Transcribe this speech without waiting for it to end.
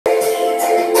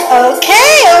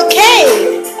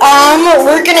Okay.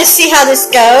 We're gonna see how this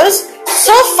goes.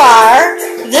 So far,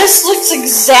 this looks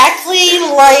exactly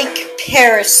like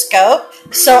Periscope,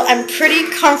 so I'm pretty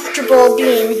comfortable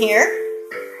being here.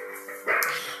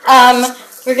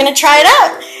 We're gonna try it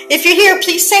out. If you're here,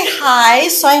 please say hi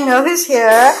so I know who's here.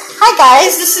 Hi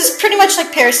guys, this is pretty much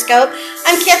like Periscope.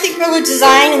 I'm Kathy Grillo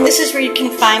Design, and this is where you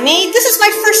can find me. This is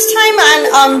my first time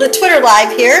on the Twitter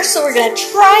Live here, so we're gonna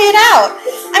try it out.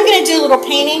 I'm gonna do a little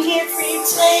painting here for you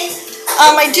today.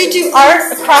 I do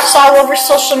art across all over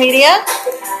social media.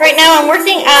 Right now I'm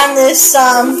working on this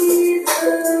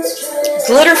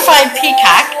glitterified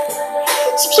peacock.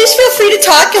 So please feel free to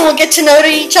talk, and we'll get to know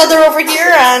each other over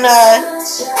here on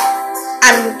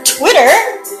Twitter.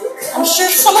 I'm sure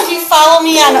some of you follow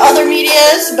me on other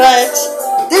medias, but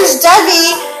there's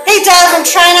Debbie. Hey Deb, I'm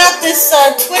trying out this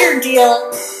Twitter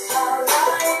deal.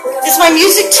 Is my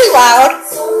music too loud?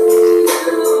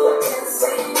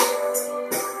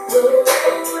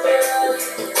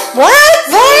 What?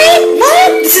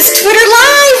 This is Twitter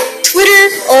Live. Twitter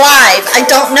Live. I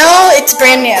don't know. It's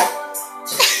brand new.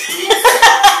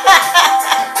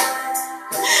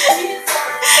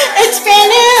 It's brand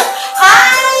new.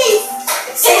 Hi.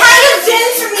 Say hi to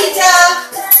Vin for me, Deb.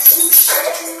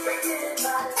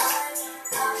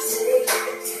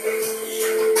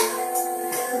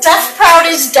 Deaf Proud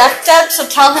is Deaf Deb, so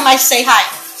tell him I say hi.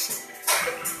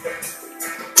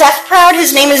 Deaf Proud,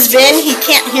 his name is Vin. He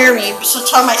can't hear me, so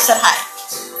tell him I said hi.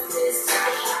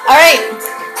 Alright.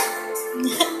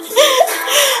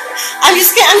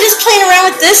 I'm just playing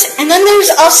around with this, and then there's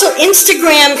also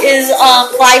Instagram is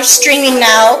live streaming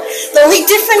now. The only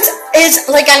difference is,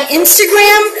 like on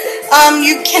Instagram,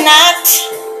 you cannot,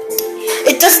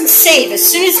 it doesn't save. As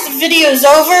soon as the video is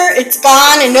over, it's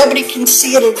gone and nobody can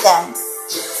see it again.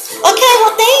 Okay,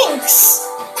 well thanks.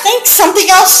 Thanks, something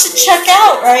else to check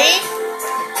out, right?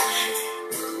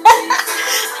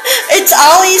 It's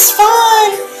always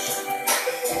fun.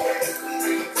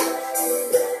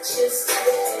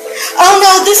 Oh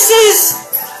no, this is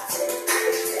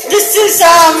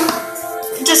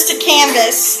just a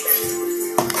canvas.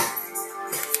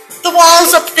 The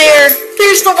wall's up there.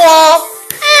 There's the wall.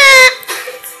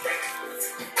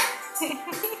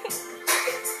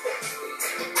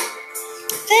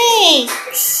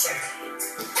 Thanks.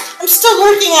 I'm still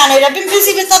working on it. I've been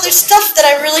busy with other stuff that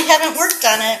I really haven't worked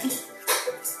on it.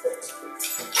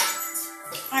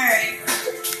 Alright.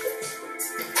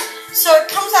 So it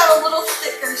comes out a little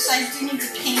thicker, so I do need to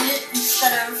paint it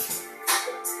instead of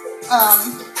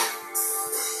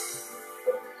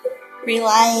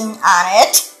relying on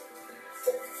it.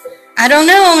 I don't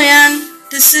know, man.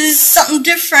 This is something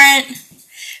different.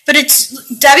 But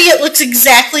Debbie, it looks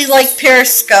exactly like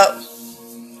Periscope.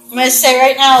 I'm going to say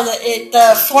right now that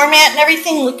the format and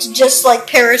everything looks just like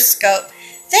Periscope.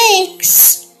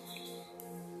 Thanks.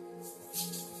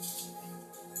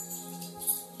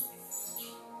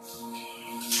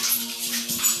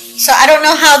 So I don't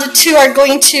know how the two are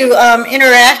going to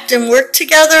interact and work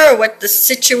together, or what the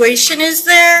situation is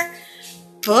there.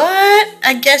 But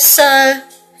I guess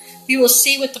we will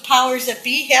see what the powers that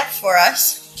be have for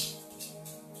us.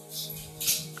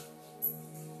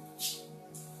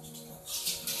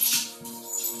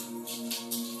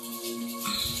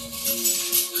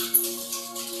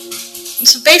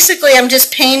 So basically I'm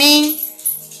just painting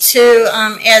to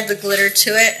add the glitter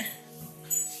to it.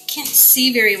 Can't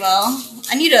see very well.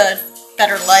 I need a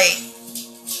better light.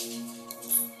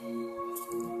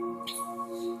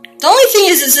 The only thing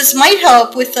is this might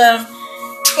help with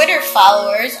Twitter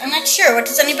followers. I'm not sure. What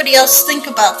does anybody else think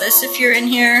about this? If you're in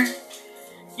here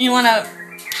and you want to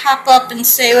pop up and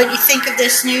say what you think of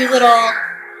this new little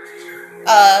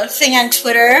thing on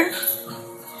Twitter.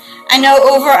 I know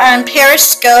over on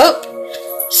Periscope,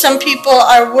 some people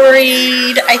are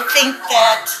worried. I think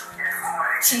that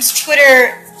since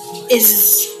Twitter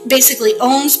basically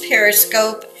owns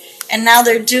Periscope, and now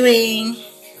they're doing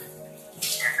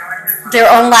their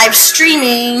own live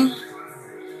streaming,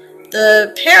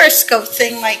 the Periscope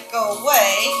thing might go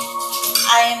away.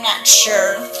 I am not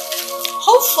sure.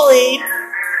 Hopefully,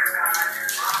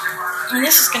 and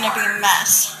this is going to be a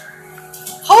mess.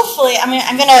 Hopefully,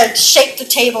 I'm going to shake the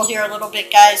table here a little bit,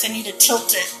 guys. I need to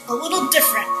tilt it a little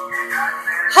different.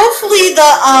 Hopefully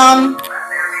the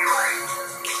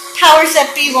powers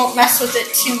that be won't mess with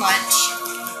it too much.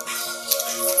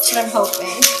 That's what I'm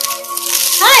hoping.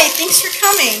 Hi, thanks for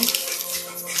coming.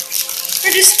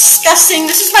 We're just discussing.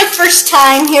 This is my first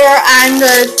time here on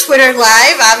the Twitter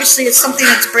Live. Obviously, it's something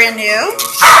that's brand new.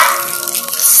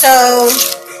 So,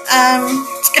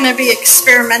 it's going to be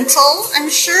experimental, I'm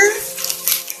sure.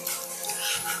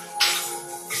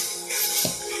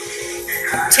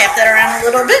 Tap that around a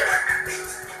little bit.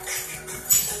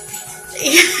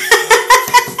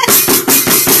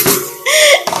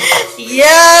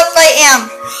 Yep, I am.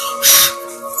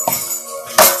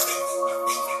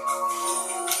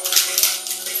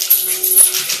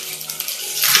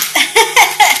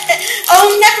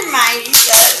 Oh, never mind, he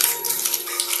says.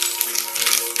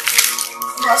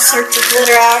 All sorts of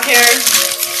glitter out here.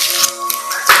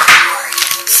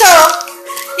 So,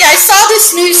 yeah, I saw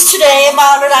this news today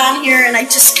about it on here, and I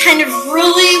just kind of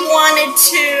really wanted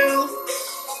to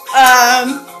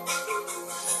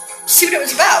see what it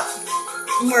was about,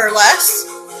 more or less.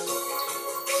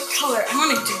 What color? I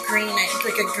want to do green,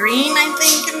 like a green, I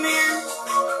think, in there.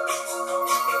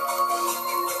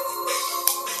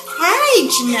 Hi,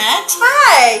 Jeanette.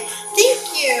 Hi. Thank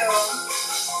you.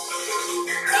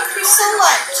 Thank you so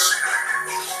much.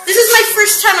 This is my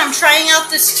first time I'm trying out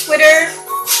this Twitter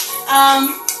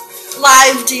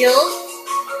live deal.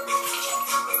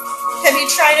 Have you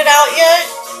tried it out yet?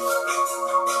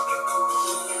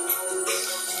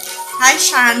 Hi,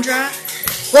 Chandra.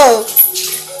 Whoa.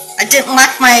 I didn't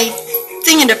lock my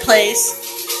thing into place.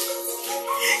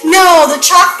 No, the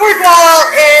chalkboard wall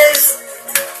is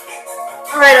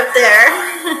right up there.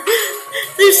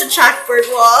 There's the chalkboard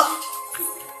wall.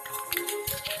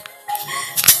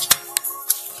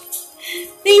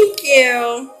 Thank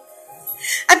you.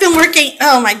 I've been working,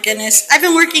 oh my goodness, I've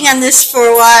been working on this for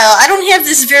a while. I don't have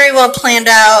this very well planned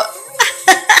out.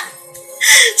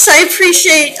 So I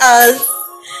appreciate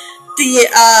the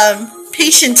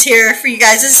patience here for you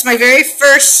guys. This is my very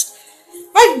first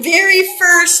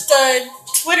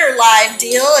Twitter live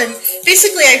deal, and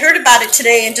basically I heard about it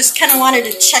today and just kind of wanted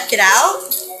to check it out.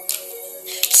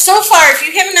 So far, if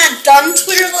you have not done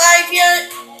Twitter live yet,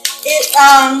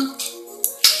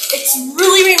 it's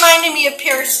really reminding me of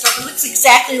Periscope. It looks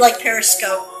exactly like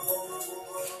Periscope.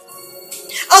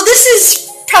 Oh, this is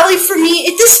probably for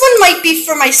me. This one might be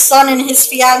for my son and his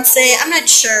fiance. I'm not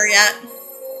sure yet.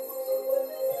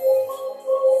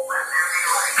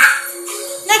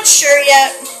 Not sure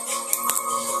yet.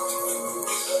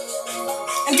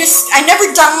 I've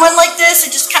never done one like this. I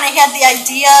just kind of had the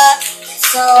idea,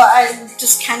 so I'm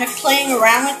just kind of playing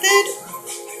around with it,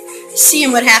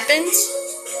 seeing what happens.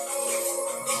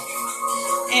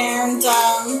 And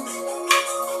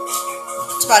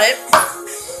that's about it.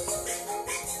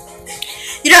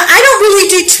 You know, I don't really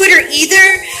do Twitter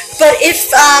either, but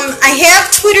if I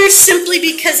have Twitter simply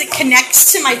because it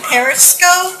connects to my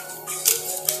Periscope,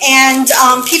 and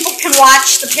people can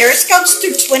watch the Periscopes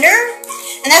through Twitter,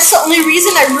 and that's the only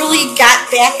reason I really got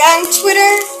back on Twitter.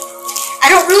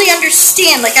 I don't really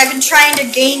understand. Like, I've been trying to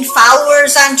gain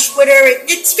followers on Twitter.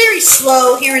 It's very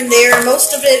slow here and there.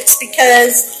 Most of it's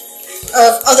because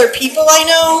of other people I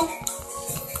know.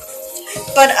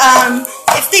 But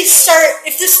if this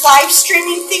live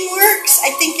streaming thing works, I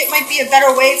think it might be a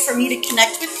better way for me to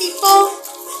connect with people.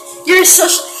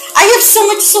 I have so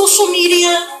much social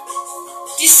media.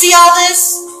 Do you see all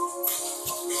this?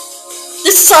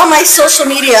 This is all my social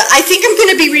media. I think I'm going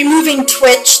to be removing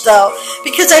Twitch, though,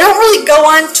 because I don't really go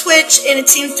on Twitch, and it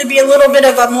seems to be a little bit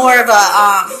of a more of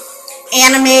a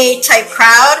anime type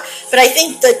crowd. But I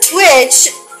think the Twitch,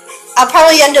 I'll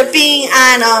probably end up being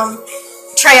on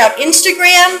try out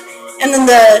Instagram, and then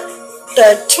the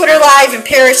Twitter Live and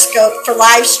Periscope for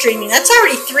live streaming. That's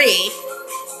already 3.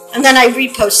 And then I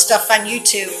repost stuff on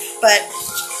YouTube. But,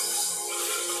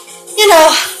 you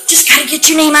know, just gotta get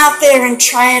your name out there and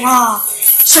try it all.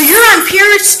 So you're on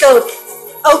Periscope.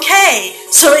 Okay,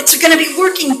 so it's gonna be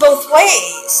working both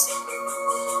ways.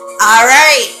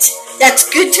 Alright, that's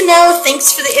good to know.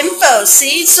 Thanks for the info.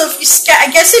 See, so I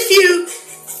guess if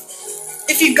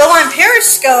you go on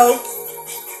Periscope,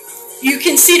 you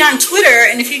can see it on Twitter,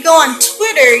 and if you go on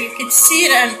Twitter, you can see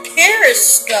it on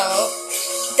Periscope.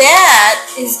 That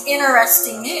is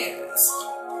interesting news.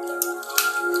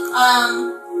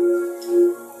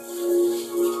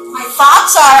 My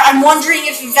thoughts are, I'm wondering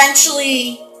if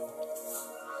eventually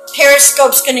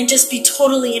Periscope's going to just be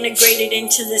totally integrated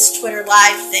into this Twitter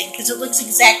Live thing, because it looks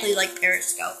exactly like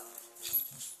Periscope.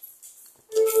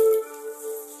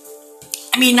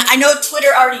 I mean, I know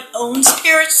Twitter already owns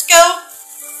Periscope.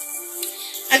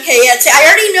 Okay, yeah, see, I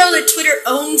already know that Twitter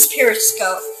owns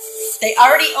Periscope. They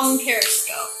already own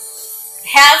Periscope.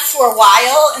 Have for a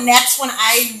while, and that's when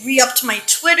I re-upped my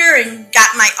Twitter and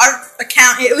got my art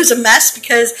account. It was a mess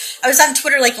because I was on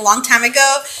Twitter like a long time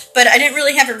ago, but I didn't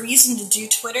really have a reason to do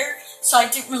Twitter, so I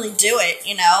didn't really do it,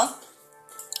 you know?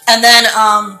 And then,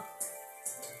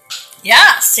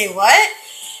 yeah, say what?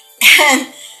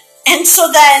 And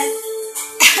so then,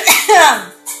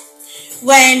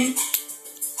 when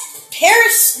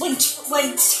when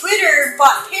Twitter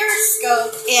bought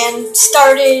Periscope and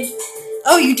started,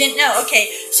 oh, you didn't know? Okay,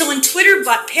 so when Twitter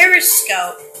bought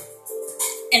Periscope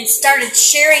and started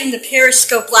sharing the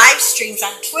Periscope live streams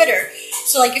on Twitter,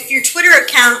 so like if your Twitter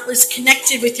account was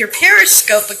connected with your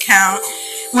Periscope account,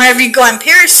 whenever you go on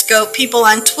Periscope, people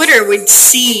on Twitter would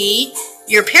see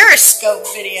your Periscope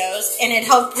videos, and it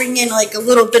helped bring in like a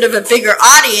little bit of a bigger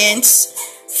audience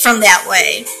from that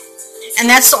way. And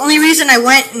that's the only reason I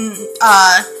went and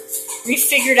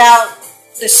refigured out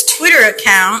this Twitter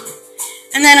account.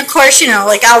 And then, of course, you know,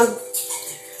 like I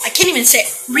can't even say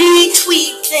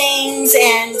retweet things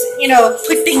and, you know,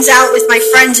 put things out with my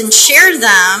friends and share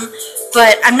them.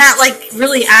 But I'm not, like,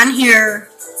 really on here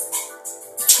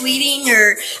tweeting,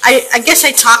 or I guess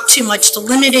I talk too much. The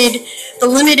limited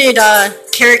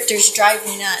characters drive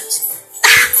me nuts.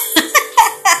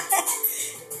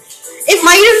 It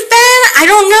might have been. I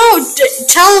don't know.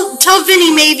 Tell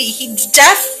Vinny maybe. He's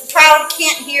deaf, proud,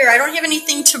 can't hear. I don't have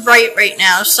anything to write right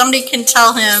now. Somebody can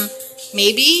tell him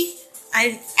maybe.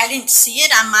 I didn't see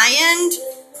it on my end.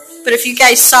 But if you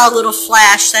guys saw a little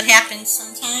flash, that happens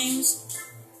sometimes.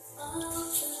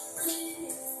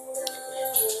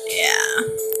 Yeah.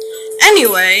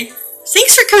 Anyway,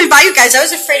 thanks for coming by, you guys. I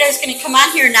was afraid I was going to come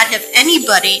on here and not have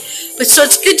anybody. But so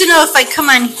it's good to know if I come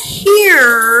on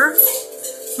here,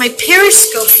 my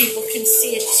Periscope people can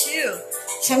see it too.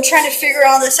 So I'm trying to figure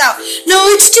all this out. No,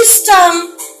 it's just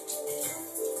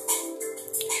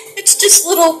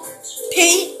little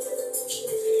paint,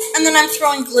 and then I'm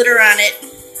throwing glitter on it.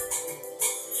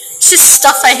 It's just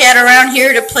stuff I had around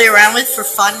here to play around with for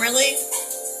fun, really.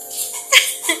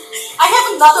 I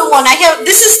have another one.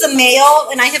 This is the male,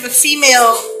 and I have a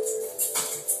female.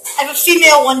 I have a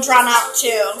female one drawn out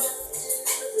too.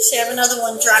 See, I have another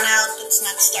one drawn out that's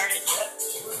not started yet.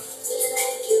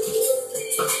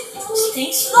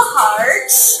 Thanks for the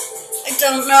hearts. I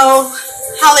don't know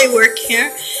how they work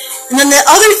here. And then the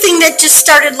other thing that just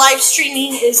started live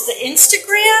streaming is the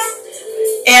Instagram.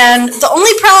 And the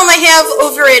only problem I have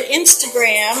over at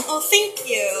Instagram, oh, thank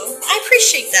you. I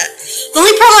appreciate that. The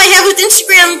only problem I have with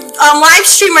Instagram live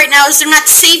stream right now is they're not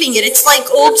saving it. It's like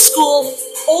old school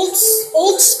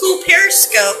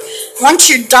Periscope. Once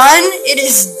you're done, it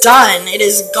is done. It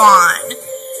is gone.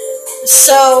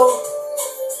 So,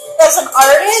 as an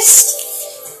artist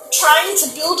trying to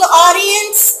build an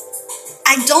audience,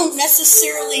 I don't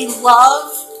necessarily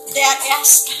love that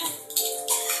aspect.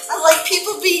 I like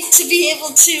people to be able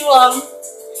to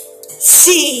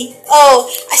see. Oh,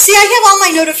 I have all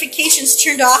my notifications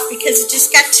turned off because it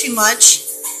just got too much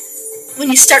when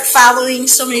you start following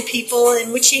so many people,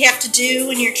 and what you have to do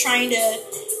when you're trying to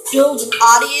build an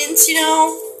audience, you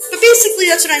know. But basically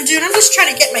that's what I'm doing. I'm just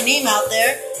trying to get my name out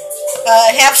there.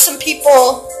 Have some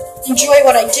people enjoy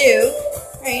what I do.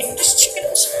 Right, I'm just checking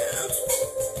this around.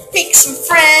 Make some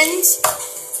friends.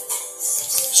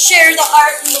 Share the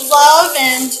art and the love,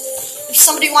 and if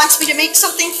somebody wants me to make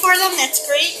something for them, that's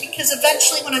great, because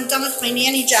eventually when I'm done with my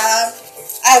nanny job,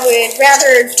 I would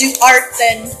rather do art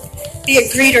than be a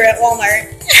greeter at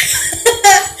Walmart.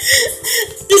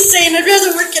 Just saying, I'd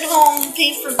rather work at home and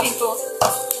paint for people.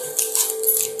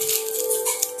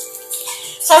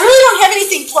 So I really don't have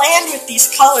anything planned with these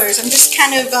colors. I'm just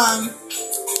kind of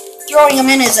throwing them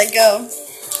in as I go.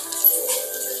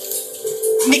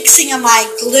 Mixing of my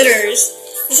glitters.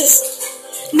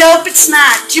 Nope, it's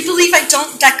not. Do you believe I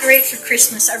don't decorate for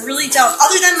Christmas? I really don't.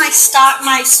 Other than my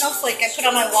snowflake I put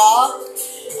on my wall.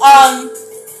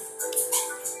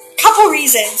 Couple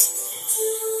reasons.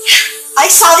 I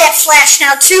saw that flash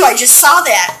now too. I just saw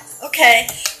that. Okay.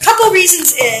 Couple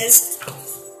reasons is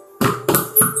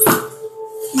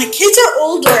my kids are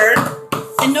older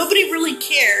and nobody really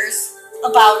cares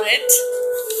about it.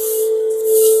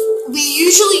 We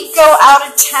usually go out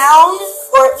of town,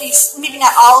 or at least maybe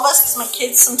not all of us, because my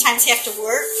kids sometimes have to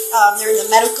work. They're in the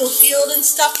medical field and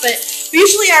stuff, but we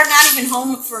usually are not even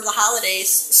home for the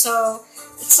holidays. So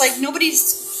it's like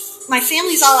my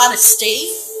family's all out of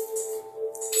state.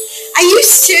 I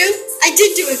used to. I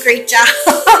did do a great job.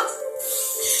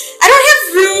 I don't have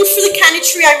room for the kind of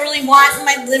tree I really want in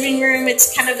my living room.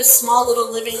 It's kind of a small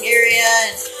little living area,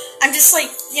 and I'm just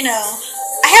like, you know,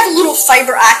 I have a little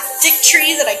fiber optic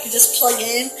tree that I could just plug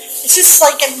in. It's just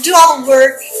like I do all the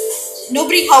work,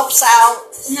 nobody helps out,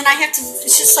 and then I have to,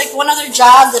 it's just like one other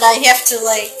job that I have to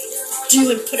like do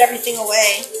and put everything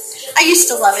away. I used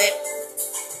to love it.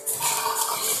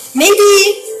 Maybe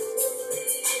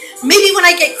when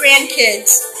I get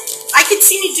grandkids, I could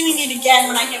see me doing it again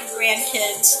when I have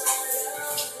grandkids,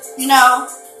 you know,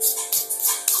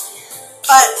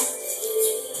 but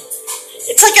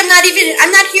it's like I'm not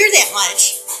here that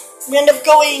much. We end up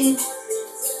going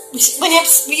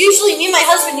we usually, me and my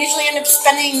husband usually end up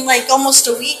spending like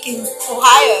almost a week in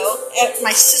Ohio at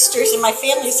my sister's and my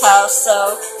family's house,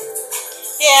 so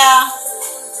yeah.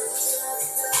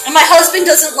 And my husband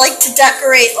doesn't like to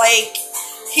decorate, like,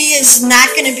 he is not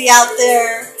going to be out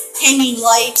there hanging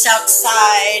lights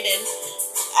outside, and,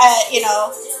 you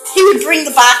know, he would bring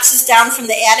the boxes down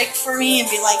from the attic for me and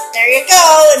be like, there you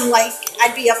go, and, like,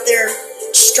 I'd be up there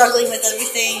struggling with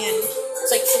everything, and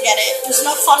it's like, forget it, there's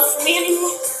no fun for me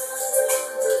anymore.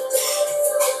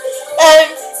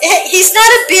 He's not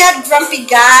a bad, grumpy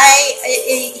guy.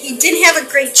 He didn't have a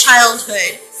great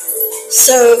childhood.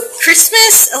 So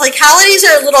Christmas, like holidays,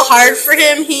 are a little hard for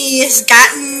him. He has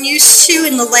gotten used to,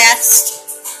 in the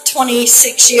last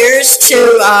 26 years,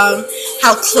 to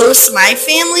how close my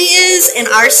family is in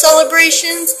our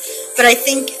celebrations. But I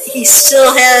think he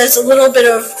still has a little bit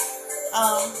of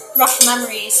rough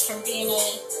memories from being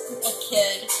a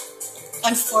kid,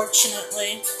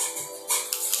 unfortunately.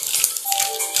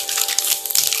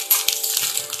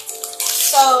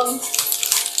 So,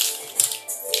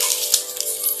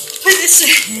 put this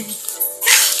in.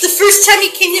 The first time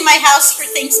he came to my house for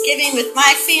Thanksgiving with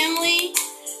my family,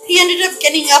 he ended up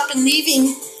getting up and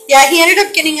leaving. Yeah, he ended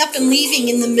up getting up and leaving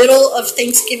in the middle of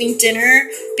Thanksgiving dinner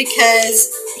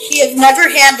because he had never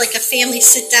had like a family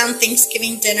sit-down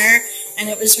Thanksgiving dinner, and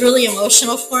it was really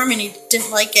emotional for him, and he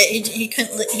didn't like it. He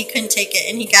couldn't take it,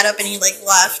 and he got up and he like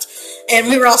left, and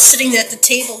we were all sitting at the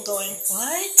table going,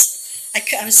 "What?" I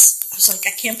was like,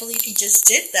 I can't believe he just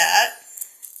did that.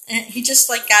 And he just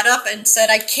like got up and said,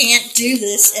 I can't do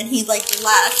this, and he like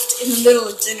left in the middle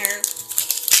of dinner.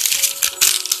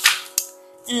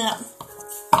 Yeah.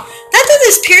 Not that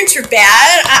his parents were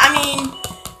bad. I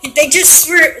mean, they just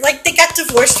were, like, they got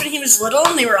divorced when he was little,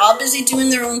 and they were all busy doing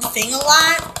their own thing a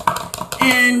lot.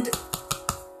 And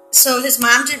so his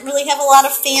mom didn't really have a lot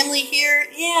of family here.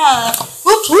 Yeah.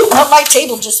 Whoops, my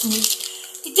table just moved.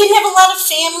 He didn't have a lot of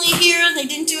family here. They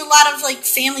didn't do a lot of, like,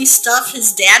 family stuff.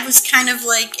 His dad was kind of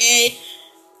like,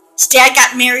 his dad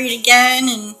got married again,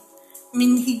 and, I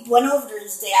mean, he went over to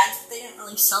his dad. They didn't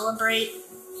really celebrate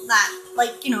that,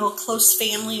 like, you know, a close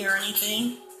family or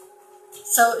anything.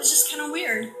 So it was just kind of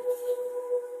weird.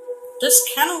 Just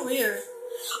kind of weird.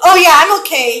 Oh, yeah, I'm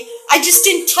okay. I just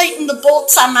didn't tighten the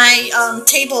bolts on my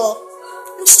table.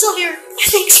 I'm still here.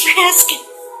 Thanks for asking.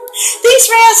 Thanks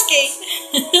for asking.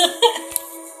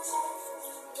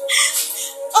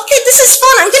 Okay, this is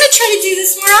fun. I'm going to try to do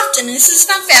this more often. This is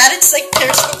not bad. It's like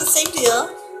Periscope, the same deal.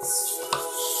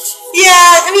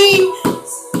 Yeah, I mean,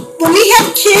 when we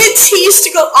had kids, he used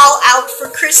to go all out for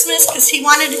Christmas because he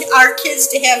wanted our kids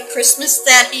to have Christmas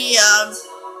that he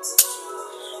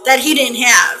didn't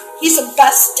have. He's the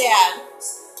best dad.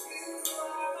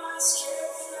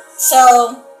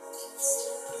 So,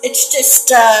 it's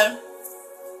just,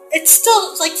 it's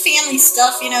still like family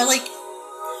stuff, you know, like,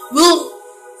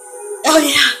 oh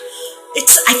yeah,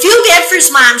 I feel bad for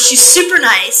his mom. She's super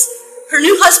nice. Her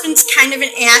new husband's kind of an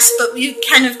ass, but we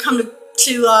kind of come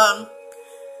to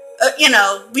you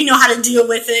know, we know how to deal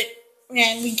with it,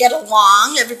 and we get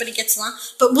along. Everybody gets along.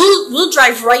 But we'll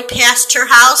drive right past her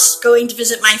house, going to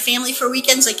visit my family for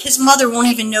weekends. Like, his mother won't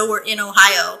even know we're in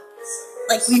Ohio.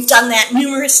 Like, we've done that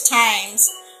numerous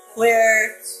times,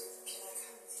 where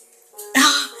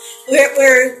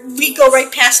we go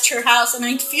right past her house, and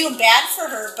I feel bad for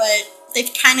her, but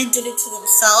they've kind of did it to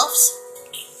themselves.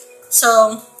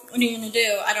 So, what are you going to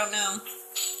do? I don't know.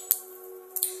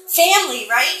 Family,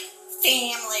 right?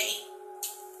 Family.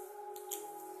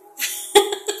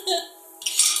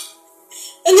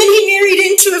 And then he married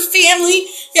into a family.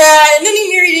 Yeah, and then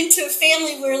he married into a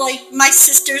family where, like, my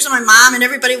sisters and my mom and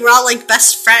everybody were all, like,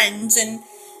 best friends. And,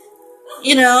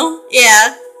 you know,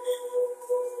 yeah.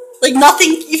 Like,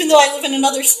 nothing, even though I live in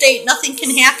another state, nothing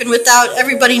can happen without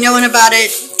everybody knowing about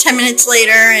it 10 minutes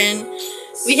later. And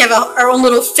we have our own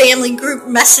little family group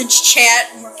message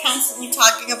chat, and we're constantly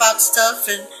talking about stuff.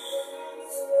 And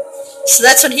so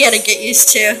that's what he had to get used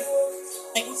to.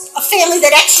 Like, a family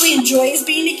that actually enjoys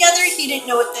being together, he didn't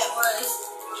know what that was.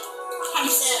 Kind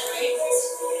of sad, right?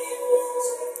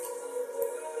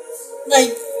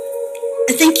 Like,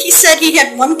 I think he said he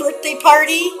had one birthday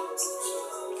party.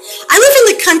 I live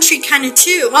in the country kind of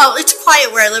too. Well, it's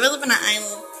quiet where I live. I live on an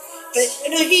island. But, you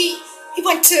know, he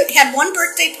had one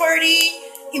birthday party.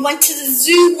 He went to the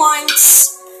zoo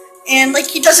once. And, like,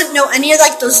 he doesn't know any of,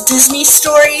 like, those Disney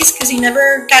stories because he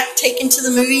never got taken to the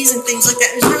movies and things like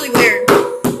that. It was really weird.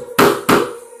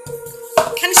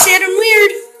 Kind of sad and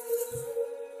weird.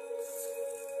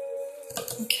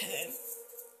 Okay.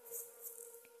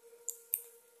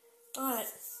 But,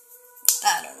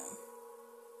 I don't know.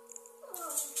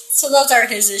 So those are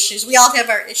his issues. We all have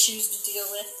our issues to deal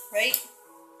with, right?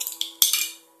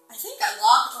 I think I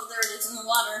lost. Oh, there it is in the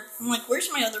water. I'm like, where's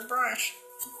my other brush?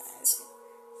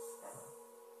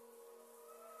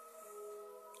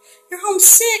 You're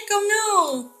homesick. Oh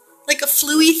no! Like a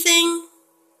flu-y thing.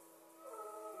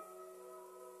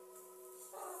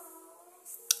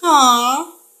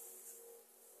 Aww.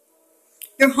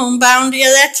 You're homebound.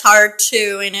 Yeah, that's hard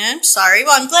too, ain't it? I'm sorry.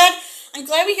 Well, I'm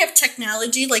glad we have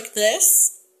technology like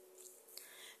this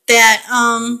that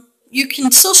you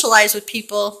can socialize with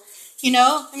people. You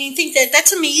know, I mean, think that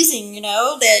that's amazing. You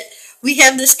know, that we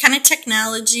have this kind of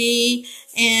technology,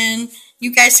 and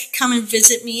you guys can come and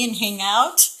visit me and hang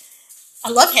out. I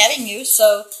love having you.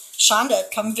 So, Shonda,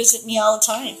 come visit me all the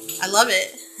time. I love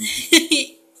it.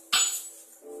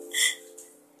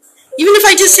 Even if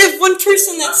I just have one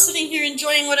person that's sitting here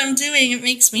enjoying what I'm doing, it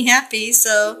makes me happy,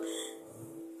 so.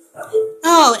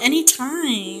 Oh,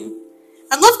 anytime.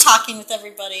 I love talking with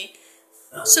everybody.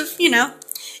 So, you know.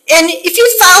 And if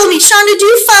you follow me, Shonda,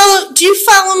 do you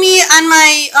follow me on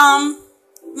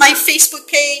my Facebook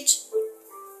page?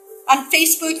 On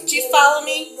Facebook, do you follow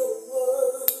me?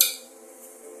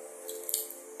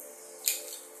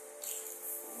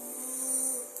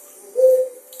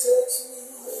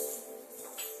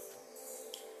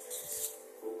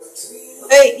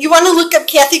 Hey, you want to look up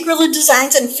Kathy Grillo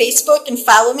Designs on Facebook and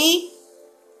follow me?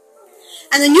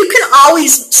 And then you can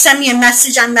always send me a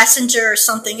message on Messenger or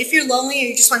something. If you're lonely or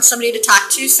you just want somebody to talk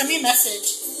to, send me a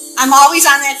message. I'm always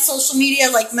on that social media,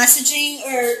 like messaging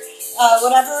or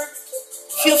whatever.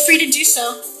 Feel free to do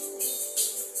so.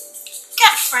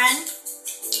 Got a friend.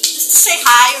 Just to say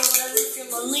hi or whatever if you're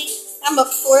lonely. I'm up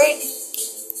for it.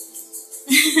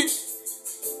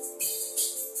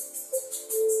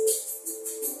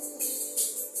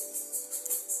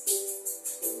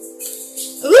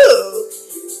 Ooh,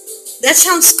 that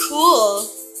sounds cool.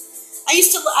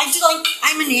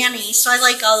 I'm a nanny, so I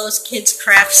like all those kids'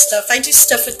 craft stuff. I do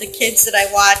stuff with the kids that I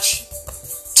watch,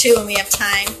 too, when we have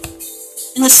time.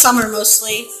 In the summer,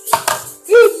 mostly.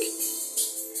 Woo.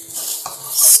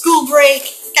 School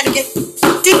break, gotta get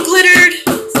glittered.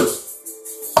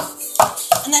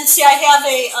 And then, see, I have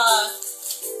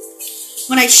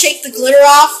when I shake the glitter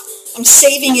off, I'm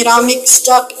saving it all mixed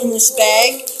up in this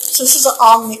bag. So this is an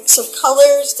all mix of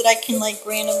colors that I can like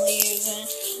randomly use.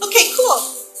 Okay,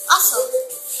 cool. Awesome.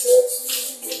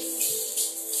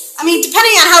 I mean,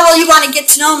 depending on how well you want to get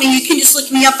to know me, you can just look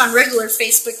me up on regular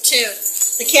Facebook too.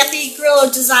 The Kathy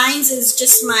Grillo Designs is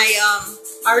just my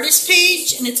artist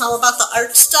page, and it's all about the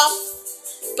art stuff.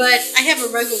 But I have a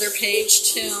regular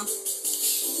page too.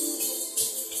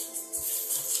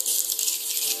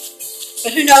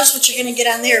 But who knows what you're going to get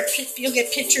on there. You'll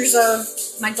get pictures of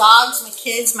my dogs, my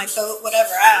kids, my boat,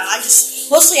 whatever. I don't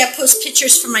know. Mostly I post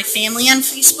pictures from my family on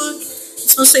Facebook.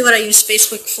 It's mostly what I use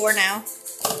Facebook for now.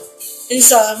 Is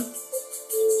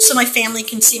so my family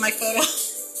can see my photo.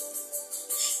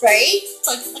 Right? It's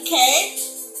like, okay.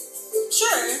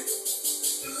 Sure.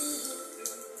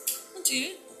 I'll do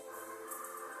it.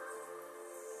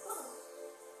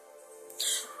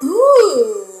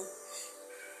 Ooh.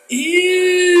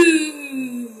 Ooh.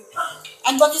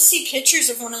 I'd love to see pictures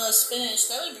of one of those finished.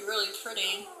 That would be really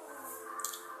pretty.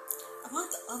 I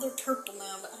want the other purple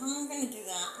now, but how am I going to do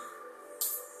that?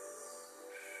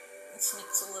 Let's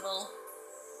mix a little.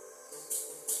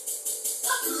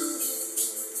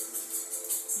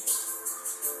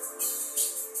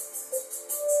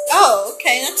 Oh,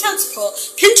 okay, that sounds cool.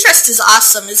 Pinterest is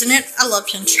awesome, isn't it? I love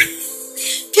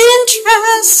Pinterest.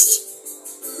 Pinterest!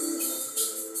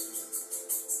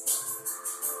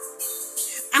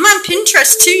 I'm on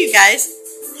Pinterest too, you guys.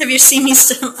 Have you seen me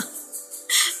still?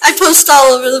 I post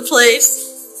all over the place.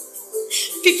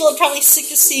 People are probably sick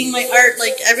of seeing my art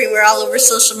like everywhere, all over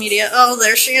social media. Oh,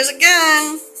 there she is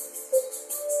again.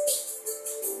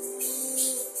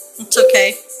 It's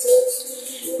okay.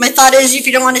 My thought is, if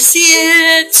you don't want to see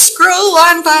it, scroll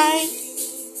on by.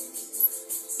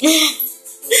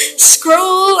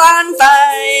 Scroll on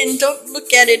by and don't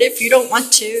look at it if you don't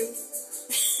want to.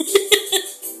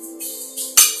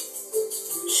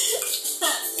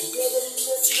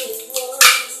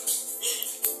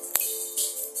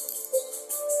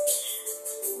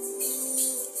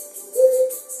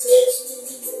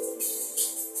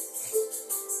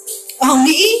 Oh,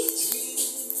 me?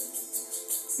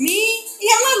 Me?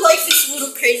 Yeah, my life is a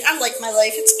little crazy. I like my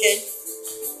life. It's good.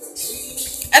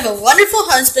 I have a wonderful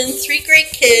husband, 3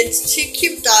 great kids, 2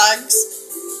 cute dogs.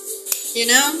 You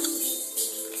know?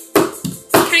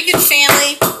 Pretty good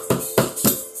family.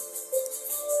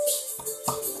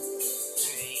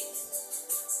 Alright.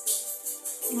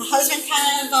 My husband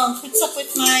kind of puts up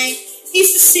with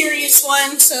he's the serious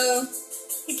one, so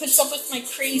he puts up with my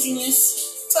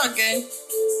craziness. It's all good.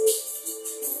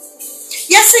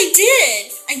 Yes, I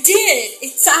did.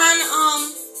 It's on,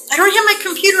 I don't have my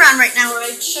computer on right now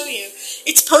where I'd show you.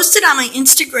 It's posted on my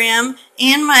Instagram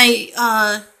and my,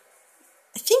 I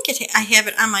think I have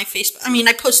it on my Facebook. I mean,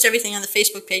 I post everything on the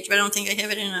Facebook page, but I don't think I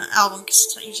have it in an album because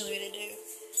it's not usually what I do.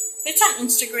 But it's on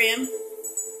Instagram.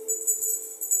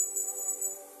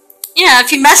 Yeah,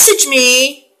 if you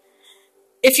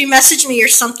message me or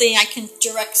something, I can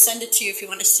direct send it to you if you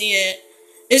want to see it.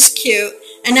 It's cute.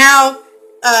 And now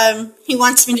he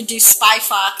wants me to do Spy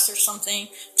Fox or something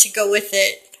to go with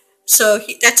it. So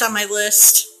that's on my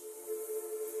list.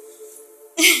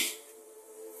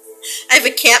 I have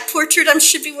a cat portrait I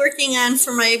should be working on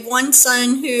for my one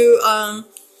son who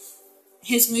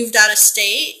has moved out of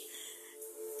state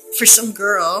for some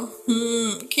girl.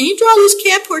 Can you draw this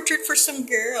cat portrait for some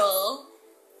girl?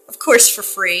 Of course, for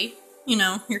free. You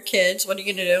know, your kids. What are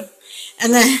you gonna do?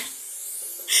 And then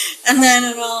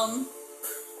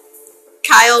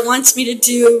Kyle wants me to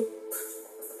do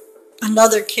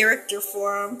another character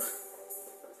for him.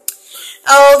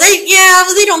 Oh, they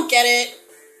don't get it.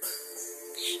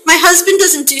 My husband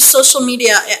doesn't do social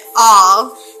media at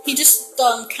all. He just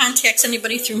contacts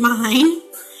anybody through mine.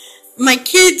 My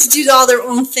kids do all their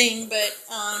own thing, but,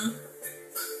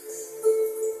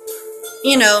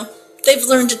 you know, they've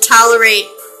learned to tolerate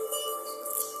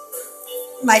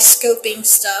my scoping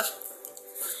stuff.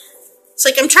 It's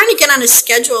like I'm trying to get on a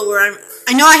schedule where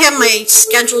I know I have my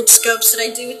scheduled scopes that I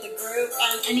do with the group.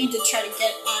 I need to try to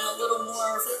get on a little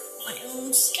more of my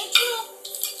own schedule.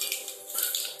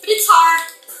 But it's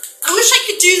hard. I wish I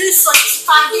could do this like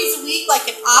 5 days a week, like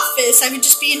an office. I would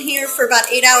just be in here for about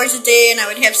 8 hours a day, and I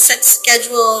would have set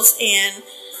schedules, and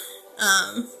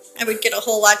I would get a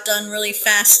whole lot done really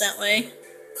fast that way.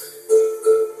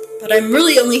 But I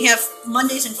really only have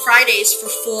Mondays and Fridays for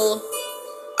full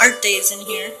art days in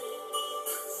here.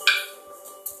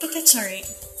 But that's alright.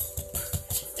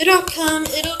 It'll come,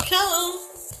 it'll come.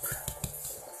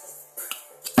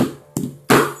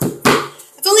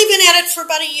 I've only been at it for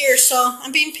about a year, so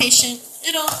I'm being patient.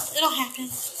 It'll happen.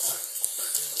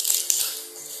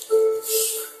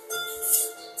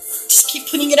 Just keep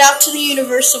putting it out to the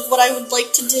universe of what I would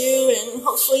like to do, and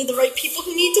hopefully the right people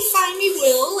who need to find me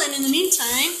will. And in the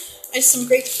meantime, I have some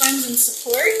great friends and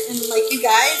support, and like you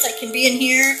guys, I can be in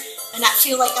here and not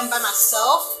feel like I'm by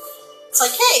myself. It's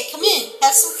like, hey, come in,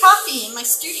 have some coffee in my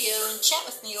studio and chat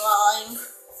with me while I'm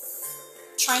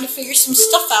trying to figure some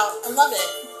stuff out. I love it.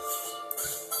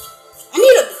 I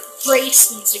need a brace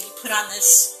needs to be put on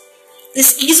this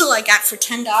easel I got for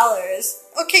 $10.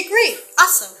 Okay, great,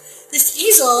 awesome. This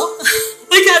easel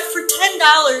I got for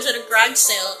 $10 at a garage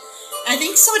sale. I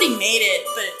think somebody made it,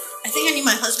 but I think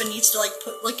my husband needs to like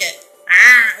look at.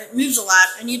 It moves a lot.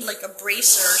 I need like a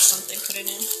bracer or something put it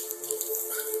in.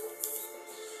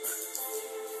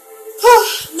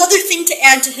 Another thing to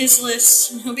add to his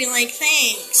list, and he'll be like,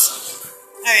 thanks.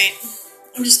 Alright,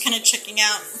 I'm just kind of checking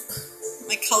out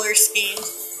my color scheme.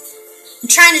 I'm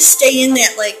trying to stay in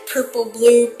that like purple,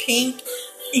 blue, pink.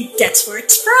 That's where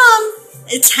it's from.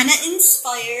 It's Henna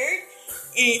inspired.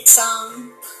 It's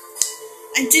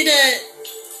I did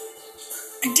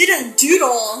a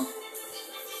doodle.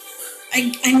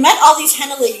 I met all these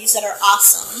henna ladies that are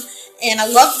awesome, and I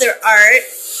love their art,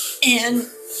 and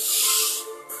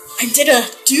I did a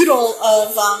doodle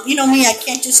of, you know me, I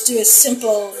can't just do a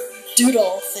simple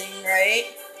doodle thing, right?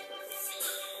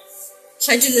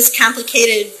 So I did this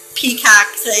complicated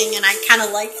peacock thing, and I kind of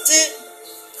liked it.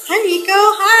 Hi, Nico.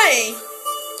 Hi.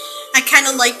 I kind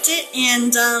of liked it,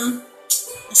 and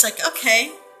it's like,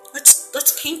 okay, let's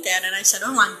paint that. And I said,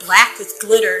 oh, I'm black with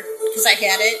glitter, because I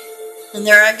had it, and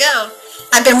there I go.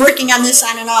 I've been working on this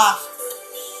on and off.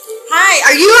 Hi,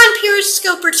 are you on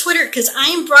Periscope or Twitter? Because I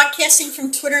am broadcasting from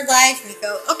Twitter Live.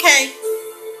 Nico. Okay,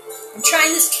 I'm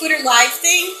trying this Twitter Live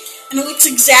thing, and it looks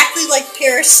exactly like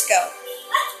Periscope.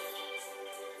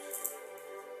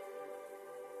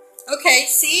 Okay,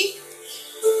 see?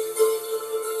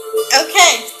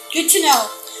 Okay, good to know.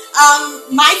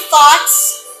 My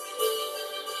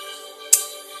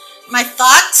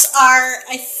thoughts are,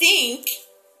 I think,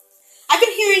 I've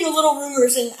been hearing a little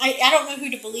rumors, and I don't know who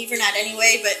to believe or not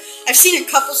anyway, but I've seen a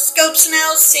couple scopes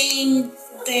now saying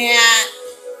that,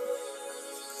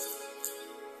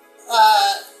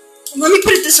 let me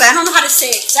put it this way, I don't know how to say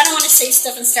it, because I don't want to say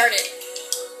stuff and start it.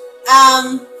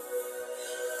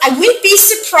 I wouldn't be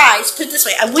surprised, put it this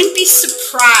way, I wouldn't be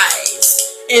surprised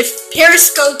if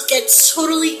Periscope gets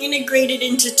totally integrated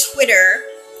into Twitter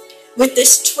with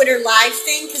this Twitter Live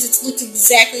thing, because it looks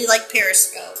exactly like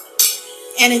Periscope.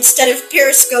 And instead of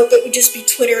Periscope, it would just be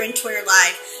Twitter and Twitter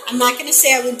Live. I'm not going to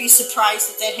say I would be surprised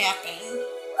if that happened.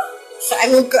 So I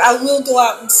will go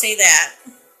out and say that.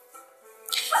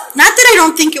 Not that I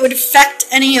don't think it would affect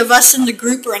any of us in the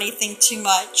group or anything too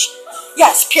much.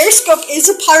 Yes, Periscope is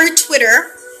a part of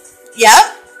Twitter.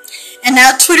 Yep. And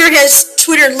now Twitter has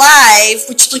Twitter Live,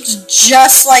 which looks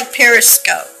just like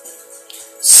Periscope.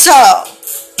 So,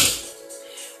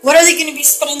 what are they going to be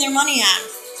spending their money on,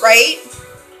 right?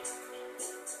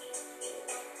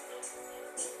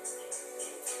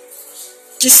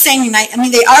 Just saying, I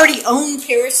mean, they already own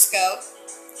Periscope.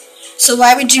 So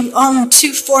why would you own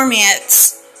two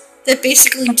formats that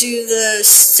basically do the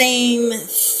same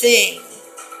thing?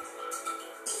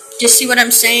 Do you see what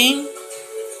I'm saying?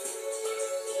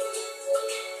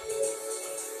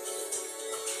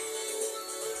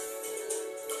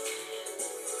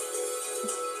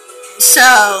 So,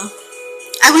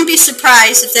 I wouldn't be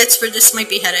surprised if that's where this might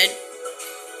be headed.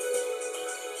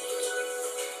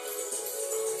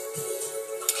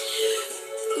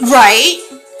 Right,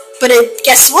 but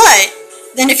guess what?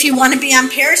 Then if you want to be on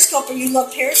Periscope or you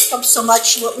love Periscope so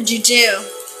much, what would you do?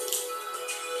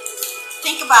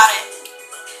 Think about it.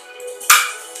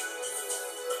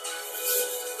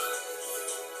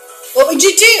 What would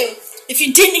you do if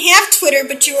you didn't have Twitter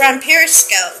but you were on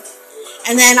Periscope?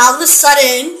 And then all of a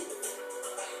sudden,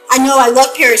 I know I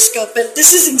love Periscope, but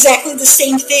this is exactly the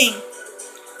same thing.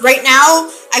 Right now,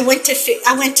 I went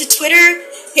to Twitter,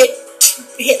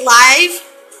 hit live,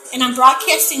 and I'm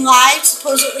broadcasting live,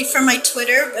 supposedly from my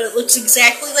Twitter, but it looks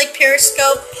exactly like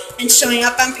Periscope and showing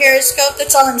up on Periscope.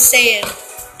 That's all I'm saying.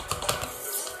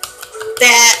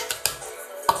 That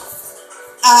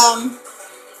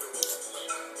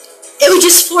it would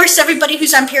just force everybody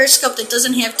who's on Periscope that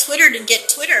doesn't have Twitter to get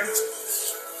Twitter.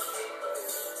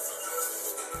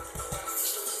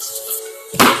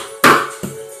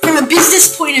 From a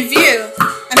business point of view,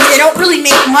 I mean, they don't really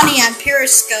make money on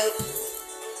Periscope.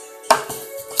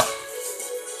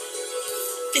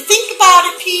 To think about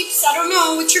it, peeps, I don't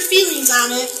know, what's your feelings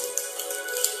on it?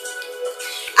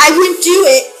 I wouldn't do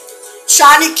it.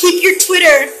 Shauna, keep your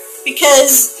Twitter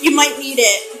because you might need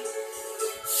it.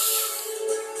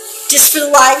 Just for the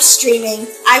live streaming.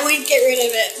 I wouldn't get rid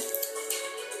of it.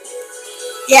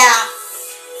 Yeah,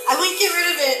 I wouldn't get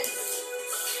rid of it.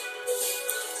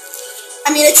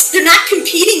 I mean, they're not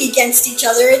competing against each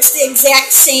other. It's the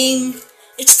exact same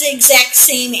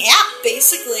app,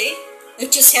 basically.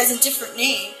 It just has a different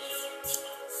name.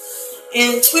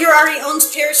 And Twitter already owns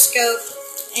Periscope,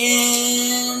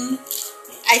 and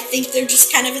I think they're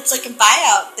just kind of, it's like a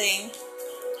buyout thing.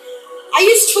 I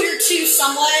use Twitter too,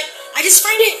 somewhat. I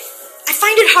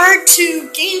find it hard to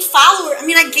gain followers. I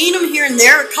mean, I gain them here and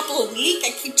there a couple a week.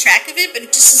 I keep track of it, but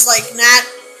it just is like not,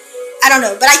 I don't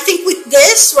know. But I think with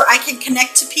this, where I can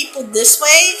connect to people this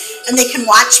way, and they can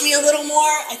watch me a little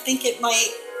more, I think it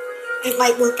might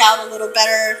work out a little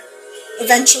better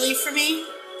eventually for me.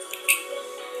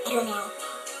 I don't know.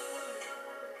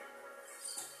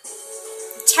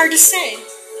 It's hard to say.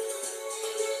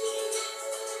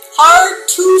 Hard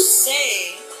to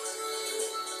say.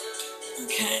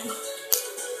 Okay.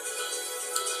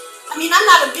 I mean, I'm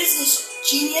not a business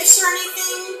genius or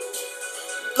anything,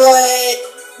 but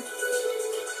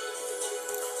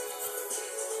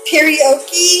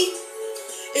karaoke,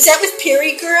 is that with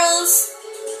Perry Girls?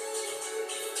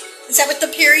 Is that with the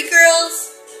Perry Girls?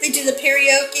 They do the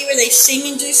karaoke where they sing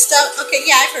and do stuff? Okay,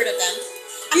 yeah, I've heard of them.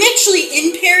 I'm actually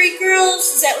in Perry Girls.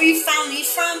 Is that where you found me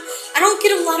from? I don't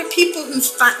get a lot of people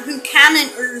who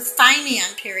comment or find me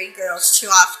on Perry Girls too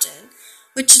often,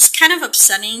 which is kind of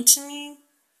upsetting to me.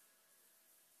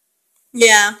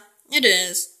 Yeah, it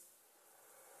is.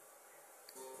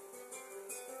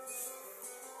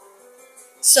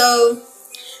 So,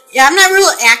 yeah, I'm not real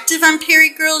active on Perry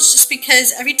Girls just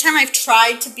because every time I've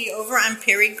tried to be over on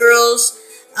Perry Girls,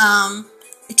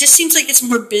 it just seems like it's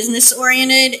more business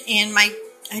oriented, and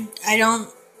I don't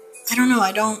know,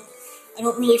 I don't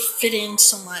really fit in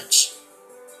so much.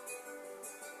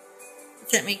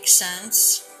 If that makes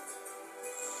sense.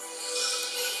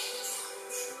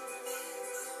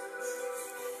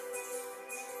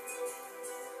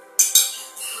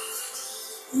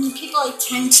 And the people I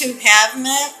tend to have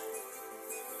met.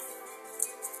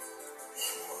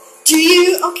 Do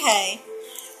you? Okay.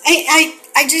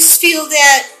 I just feel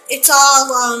that it's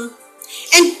all,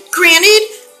 and granted,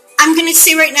 I'm going to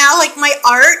say right now, like, my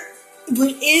art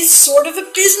is sort of a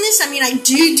business. I mean, I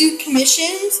do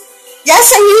commissions.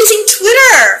 Yes, I'm using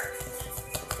Twitter.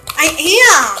 I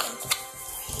am.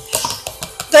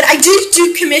 But I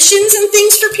do commissions and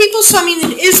things for people, so I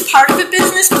mean, it is part of a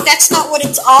business, but that's not what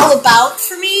it's all about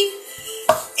for me.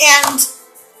 And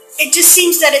it just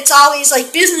seems that it's always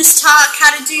like business talk,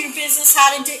 how to do your business,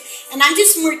 how to do, and I'm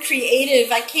just more creative.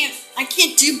 I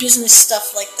can't do business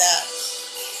stuff like that.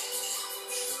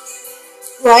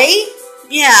 Right?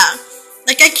 Yeah.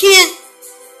 Like I can't,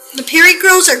 the Perry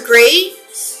girls are great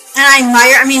and I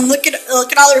admire, I mean, look at all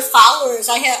their followers.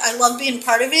 I love being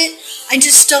part of it. I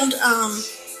just don't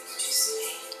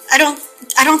I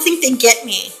don't think they get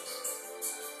me.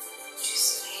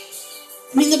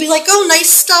 I mean, they'll be like, oh, nice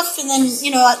stuff, and then,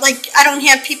 you know, like, I don't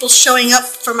have people showing up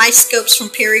for my scopes from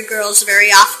Perry Girls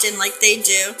very often like they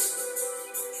do.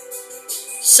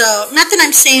 So, not that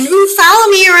I'm saying, ooh, follow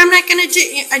me, or I'm not going to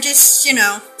do, I just, you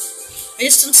know, I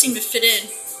just don't seem to fit in.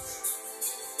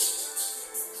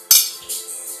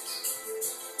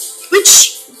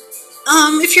 Which,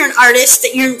 if you're an artist,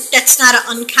 that's not an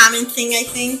uncommon thing, I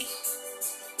think.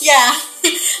 Yeah,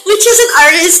 which as an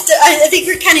artist, I think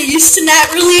we're kind of used to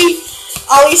not really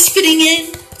always fitting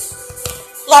in.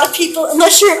 A lot of people,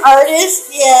 unless you're an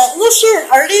artist,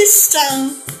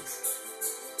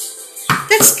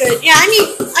 that's good. Yeah, I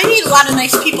meet a lot of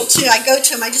nice people too. I go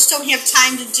to them. I just don't have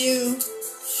time to do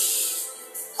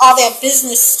all that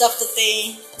business stuff that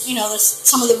they, you know,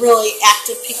 some of the really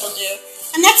active people do,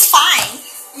 and that's fine.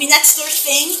 I mean, that's their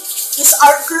thing. This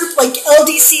art group, like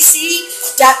LDCC,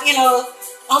 you know,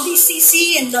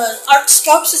 LDCC and the art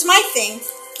scopes is my thing.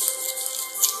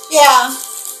 Yeah.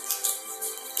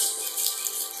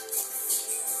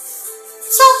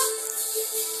 So,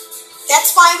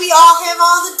 that's why we all have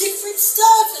all the different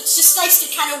stuff. It's just nice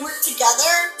to kind of work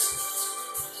together.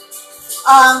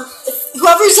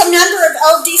 Whoever's a member of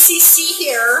LDCC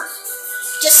here,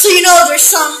 just so you know, there's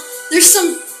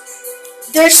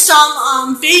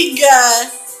some big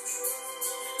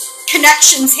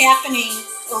connections happening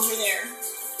over there.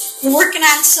 We're working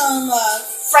on some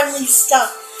friendly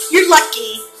stuff. You're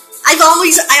lucky. I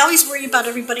always worry about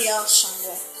everybody else,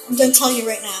 Shonda. I'm going to tell you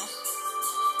right now.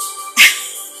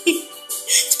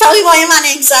 It's probably why I'm on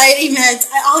anxiety meds.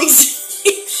 I always,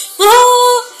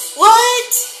 oh,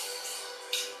 what?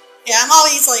 Yeah, I'm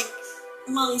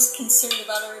always concerned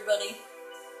about everybody.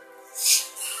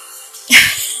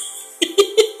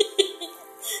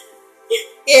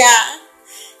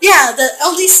 Yeah, the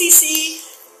LDCC,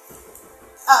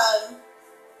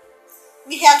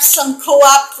 we have some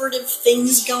cooperative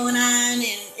things going on,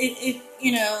 and it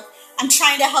you know, I'm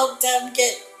trying to help Deb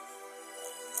get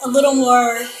a little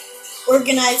more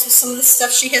organized with some of the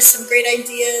stuff. She has some great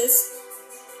ideas,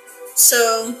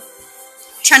 so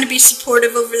trying to be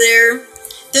supportive over there.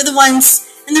 They're the ones,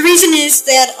 and the reason is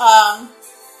that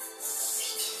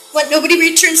what, nobody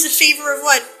returns the favor of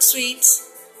what, sweets?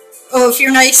 Oh, if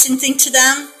you're nice and think to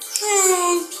them?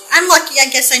 I'm lucky, I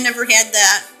guess I never had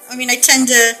that. I mean, I tend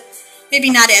to, maybe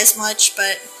not as much,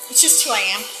 but it's just who I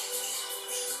am.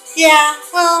 Yeah,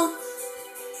 well,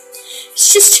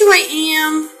 it's just who I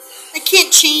am. I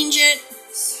can't change it.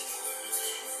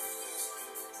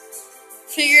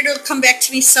 Figured it'll come back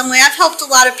to me some way. I've helped a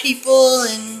lot of people,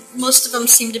 and most of them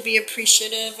seem to be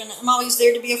appreciative, and I'm always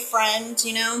there to be a friend,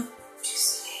 you know?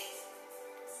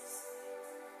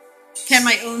 I've had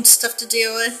my own stuff to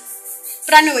deal with,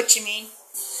 but I know what you mean.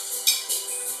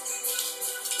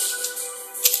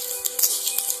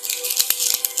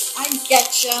 I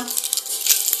getcha.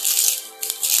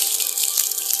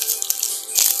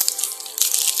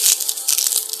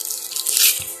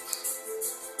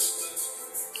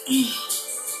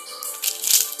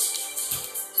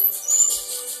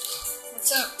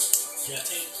 What's up? Yeah,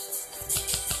 tape.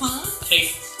 Huh?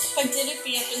 Tape. If I did, it'd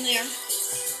be up in there.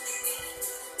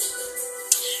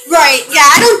 Right, yeah,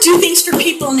 I don't do things for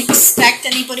people and expect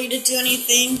anybody to do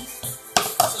anything.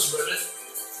 This is ribbon.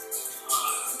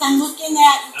 I'm looking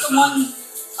at the one.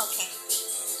 Okay.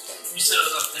 You said it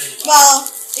was up there. Well,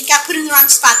 it got put in the wrong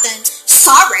spot then.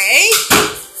 Sorry.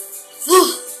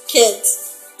 Kids.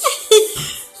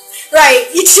 Right,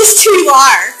 it's just who you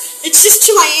are. It's just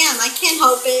who I am. I can't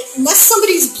help it. Unless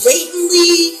somebody's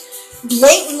blatantly,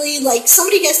 like,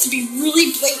 somebody has to be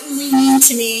really blatantly mean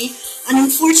to me. And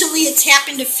unfortunately, it's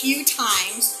happened a few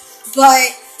times.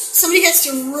 But somebody has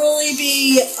to really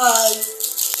be,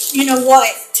 you know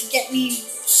what, to get me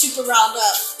super riled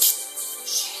up.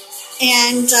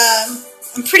 And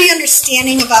I'm pretty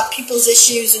understanding about people's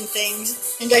issues and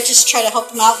things. And I just try to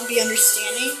help them out and be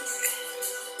understanding.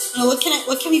 You know, what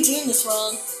can we do in this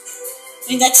world? I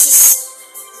mean, that's just,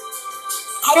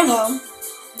 I don't know.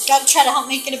 You've got to try to help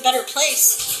make it a better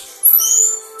place.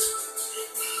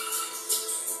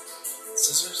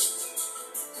 Scissors?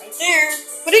 Right there.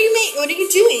 What are you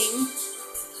doing?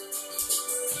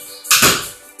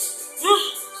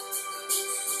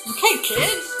 Okay,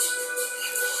 kid.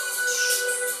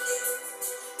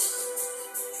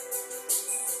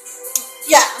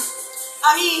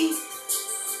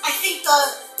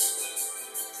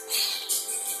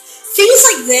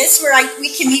 this, where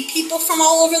we can meet people from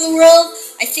all over the world,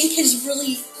 I think has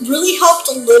really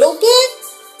helped a little bit.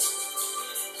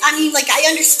 I mean, like, I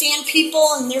understand people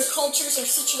and their cultures or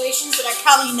situations that I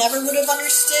probably never would have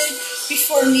understood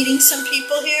before meeting some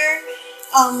people here.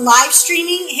 Live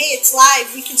streaming, hey, it's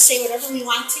live. We can say whatever we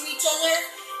want to each other.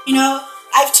 You know,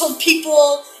 I've told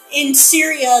people in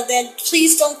Syria that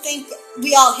please don't think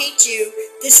we all hate you.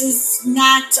 This is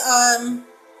not,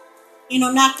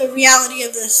 not the reality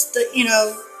of this.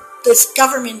 This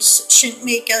government shouldn't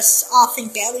make us all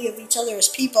think badly of each other as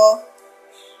people.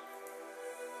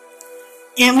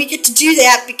 And we get to do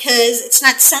that because it's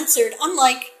not censored,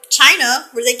 unlike China,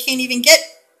 where they can't even get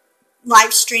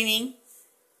live streaming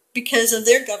because of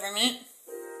their government.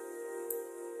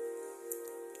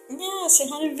 Yeah, say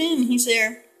hi to Vin, he's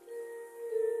there.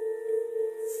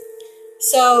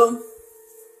 So,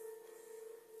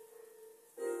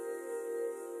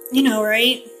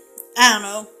 right? I don't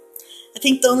know. I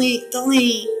think the only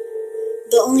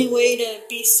way to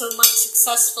be so much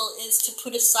successful is to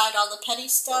put aside all the petty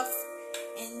stuff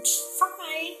and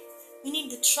try. We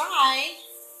need to try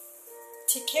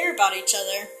to care about each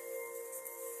other.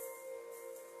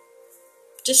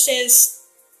 Just as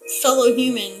fellow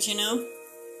humans,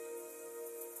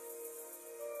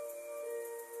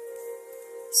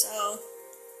 So,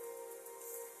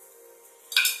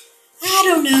 I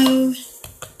don't know.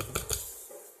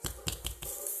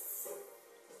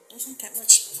 Isn't that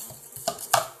much fun?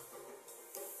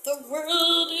 The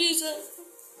world is a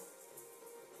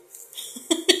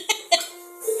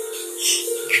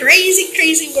crazy,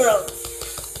 crazy world.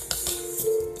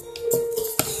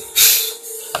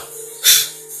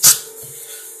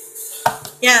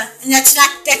 Yeah, and that's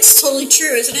totally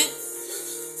true, isn't it?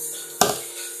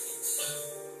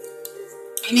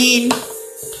 I mean,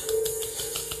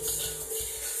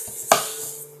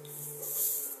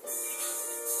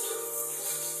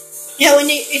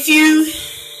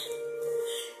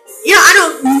 I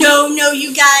don't know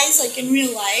you guys, like, in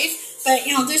real life, but,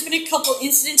 there's been a couple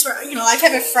incidents where, I've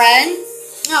had a friend,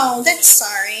 oh, that's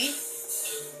sorry,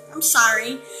 I'm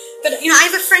sorry, but, I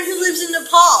have a friend who lives in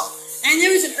Nepal, and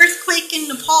there was an earthquake in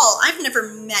Nepal. I've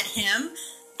never met him.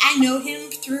 I know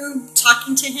him through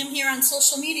talking to him here on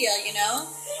social media,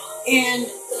 and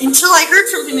until I heard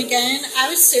from him again, I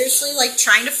was seriously, like,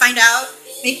 trying to find out,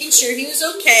 making sure he was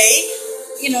okay,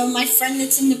 my friend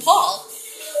that's in Nepal.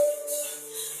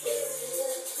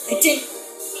 It did,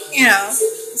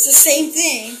 it's the same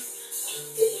thing.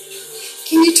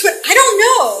 Can you I don't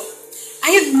know.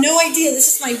 I have no idea.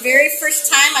 This is my very first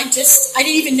time. I didn't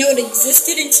even know it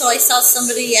existed until I saw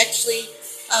somebody actually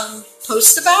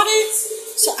post about it.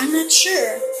 So I'm not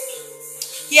sure.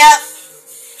 Yeah.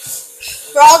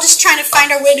 We're all just trying to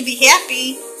find our way to be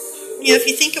happy. If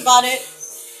you think about it.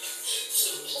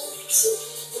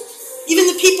 Even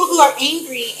the people who are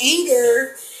angry,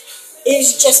 anger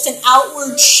is just an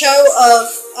outward show of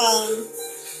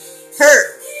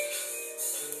hurt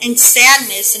and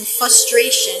sadness and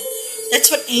frustration.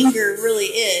 That's what anger really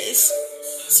is.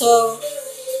 So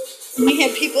when we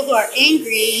have people who are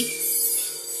angry,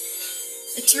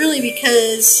 it's really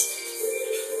because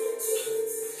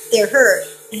they're hurt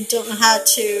and don't know how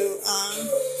to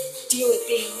deal with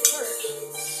being hurt.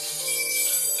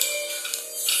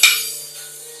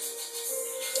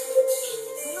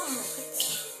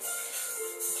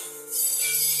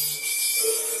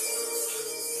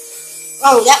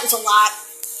 Oh, that was a lot.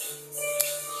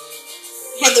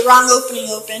 Had the wrong opening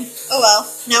open. Oh well,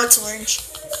 now it's orange.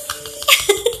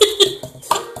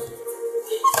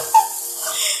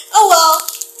 Oh well.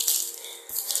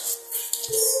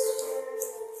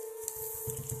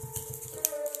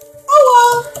 Oh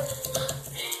well.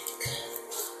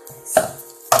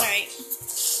 Alright.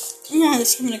 Yeah, this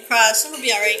is coming across. It'll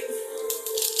be alright.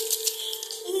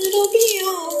 It'll be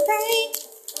alright.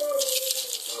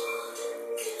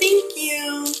 Thank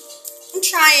you. I'm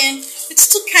trying. It's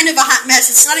still kind of a hot mess.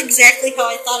 It's not exactly how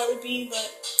I thought it would be, but,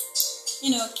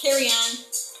 carry on.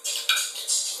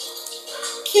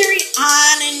 Carry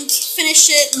on and finish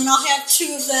it, and then I'll have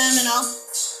 2 of them, and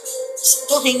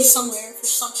they'll hang somewhere for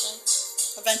something,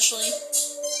 eventually.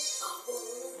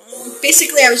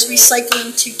 Basically, I was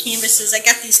recycling 2 canvases. I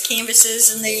got these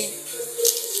canvases, and the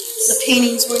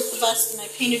paintings weren't the best, and I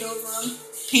painted over them.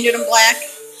 Painted them black.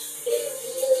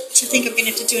 Which I think I'm going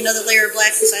to have to do another layer of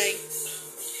black, because I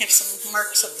have some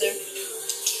marks up there.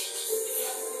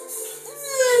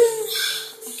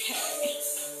 Okay.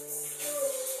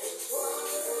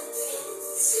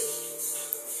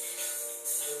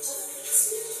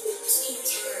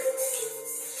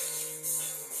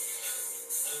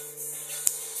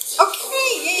 Okay,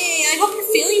 yay! I hope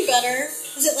you're feeling better.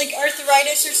 Is it like arthritis?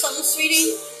 arthritis or something,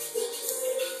 sweetie?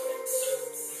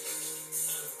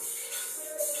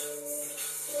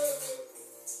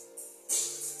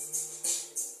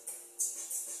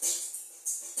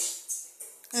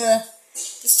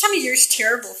 This time of year is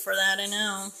terrible for that, I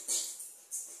know.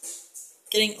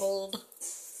 Getting old.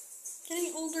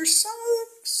 Getting older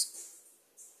sucks.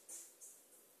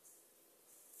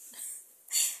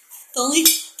 The only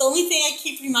thing I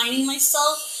keep reminding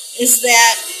myself is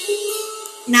that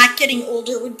not getting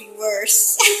older would be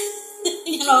worse.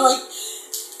 You know, like,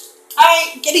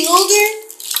 alright, getting older,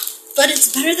 but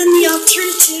it's better than the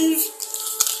alternative.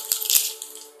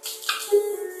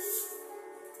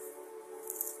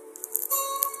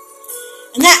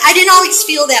 And that, I didn't always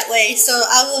feel that way, so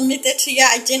I will admit that to you.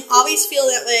 I didn't always feel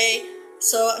that way,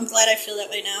 so I'm glad I feel that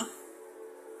way now.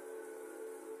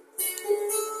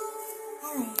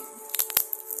 Alright.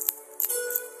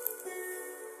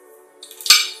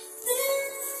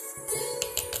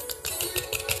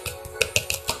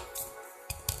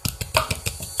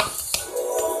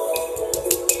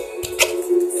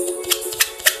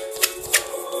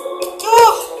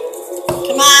 Oh,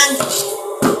 come on.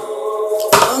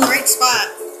 Go in the right spot.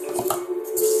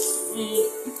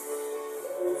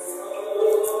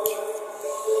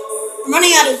 I'm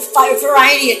running out of a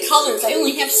variety of colors. I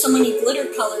only have so many glitter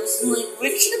colors. I'm like,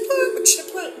 what should I put? What should I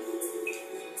put?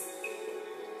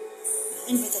 I'll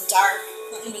end with a dark.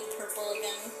 I'll end with purple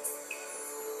again.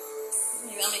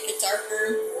 Maybe I'll make it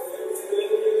darker.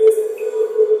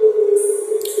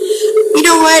 You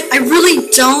know what? I really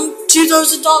don't do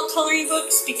those adult coloring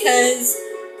books because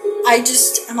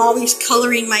I'm always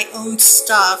coloring my own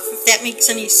stuff, if that makes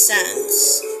any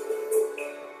sense.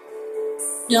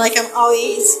 You know, like I'm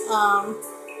always,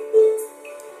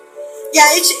 yeah,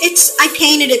 I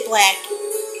painted it black.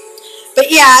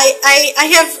 But yeah, I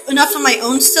have enough of my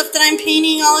own stuff that I'm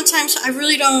painting all the time, so I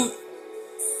really don't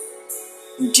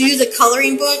do the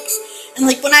coloring books. And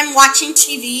like when I'm watching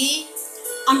TV,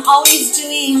 I'm always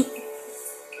doing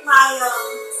my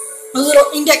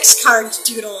little index card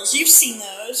doodles. You've seen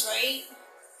those, right?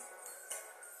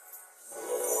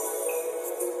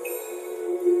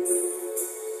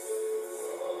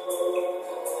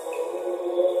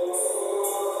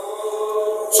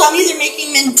 So I'm either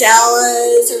making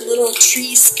mandalas or little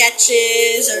tree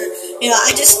sketches, or, you know,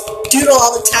 I just doodle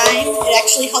all the time. It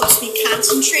actually helps me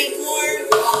concentrate more.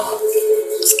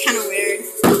 It's kind of weird.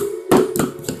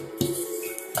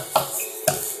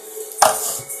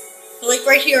 But like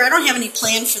right here, I don't have any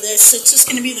plan for this. It's just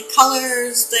going to be the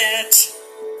colors that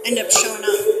end up showing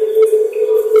up.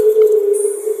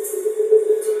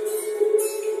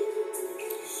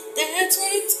 That's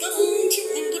what it's going to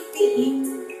end up being.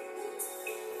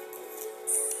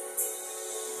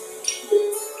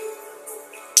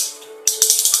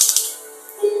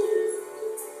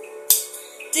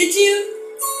 Did you?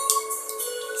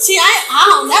 See,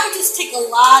 that would just take a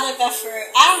lot of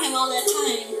effort. I don't have all that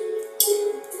time.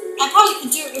 I probably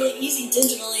could do it really easy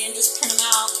digitally and just print them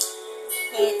out.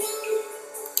 But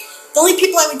the only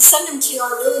people I would send them to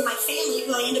are really my family,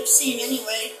 who I end up seeing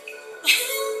anyway.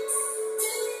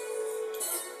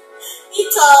 You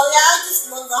tell, yeah, I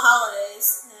just love the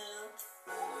holidays.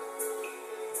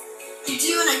 I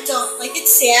do and I don't. Like,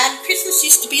 it's sad. Christmas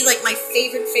used to be like my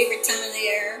favorite time of the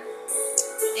year.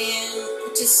 And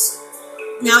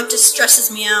now it just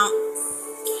stresses me out,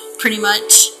 pretty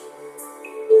much.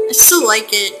 I still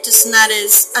like it, just not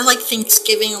as, I like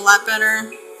Thanksgiving a lot better.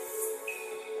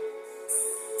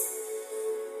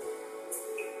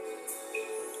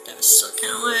 That was still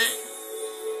kind of wet.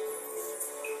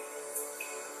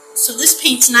 So this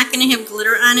paint's not going to have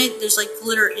glitter on it. There's like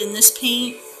glitter in this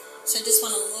paint. So I just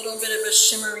want a little bit of a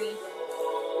shimmery.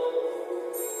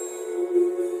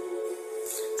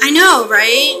 I know,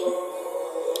 right?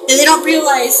 And they don't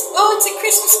realize, oh, it's a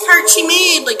Christmas card she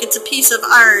made, like it's a piece of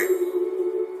art.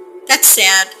 That's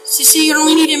sad. So, see, you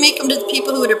only need to make them to the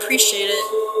people who would appreciate it.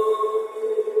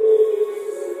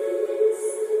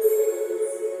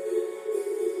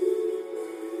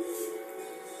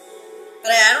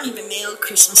 But I don't even mail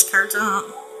Christmas cards out.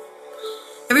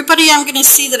 Everybody I'm going to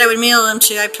see that I would mail them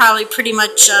to, I probably pretty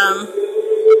much am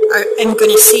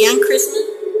going to see on Christmas.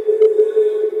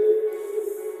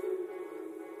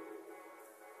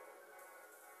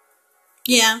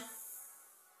 Yeah.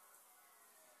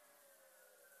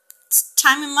 It's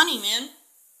time and money, man.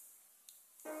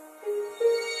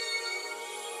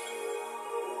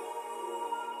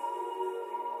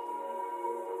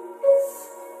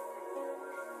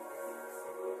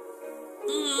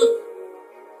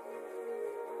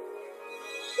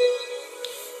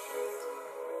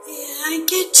 Yeah, I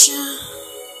get you.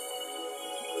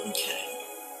 Okay.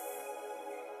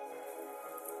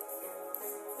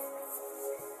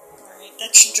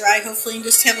 dry, hopefully, and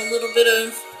just have a little bit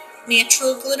of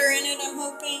natural glitter in it, I'm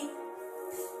hoping.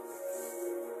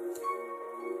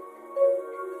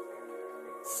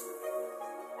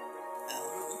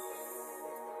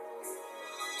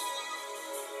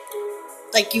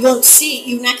 Like, you won't see,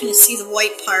 you're not going to see the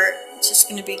white part. It's just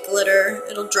going to be glitter.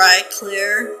 It'll dry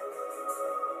clear.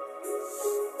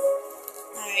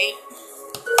 Alright.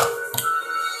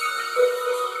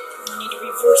 I need to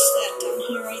reverse that down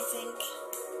here, I think.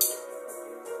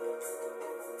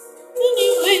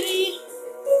 Anyway.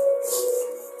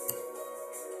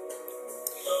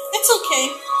 It's okay.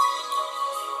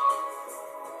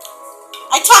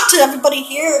 I talked to everybody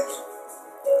here.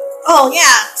 Oh,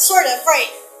 yeah, sort of,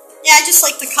 right. Yeah, I just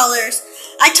like the colors.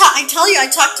 I tell you, I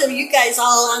talk to you guys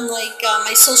all on, like,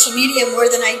 my social media more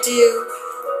than I do,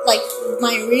 like,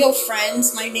 my real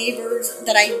friends, my neighbors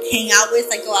that I hang out with,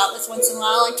 I go out with once in a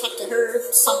while. I talk to her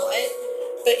somewhat.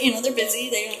 But, you know, they're busy.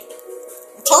 They don't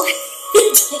tell me.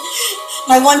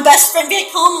 My one best friend back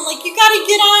home, I'm like, you gotta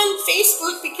get on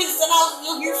Facebook because then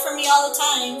you'll hear from me all the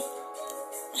time.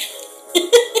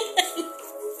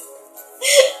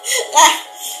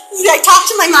 I talk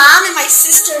to my mom and my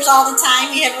sisters all the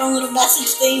time. We have our own little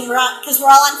message thing because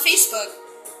we're all on Facebook.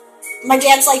 My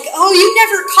dad's like, oh, you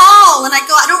never call. And I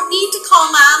go, I don't need to call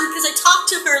Mom because I talk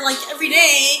to her like every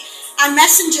day on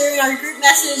Messenger or group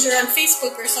message or on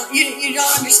Facebook or something. You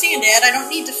don't understand, Dad. I don't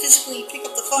need to physically pick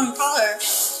up the phone and call her.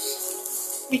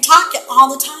 We talk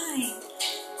all the time.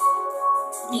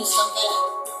 You so good.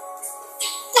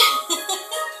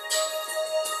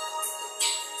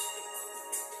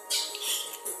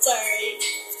 Sorry.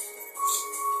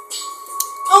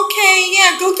 Okay,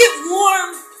 yeah, go get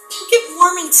warm. Go get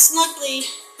warm and snuggly.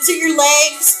 Is it your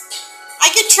legs?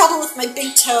 I get trouble with my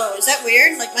big toe. Is that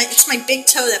weird? Like it's my big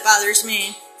toe that bothers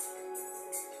me.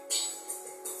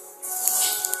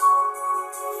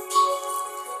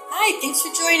 Hi, thanks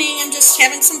for joining. I'm just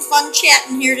having some fun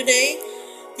chatting here today.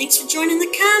 Thanks for joining the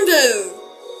combo.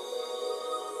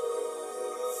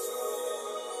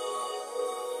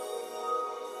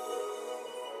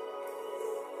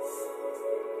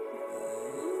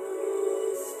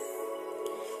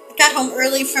 Got home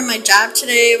early from my job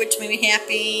today, which made me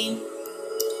happy.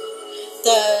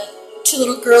 The two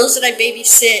little girls that I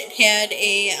babysit had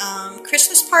a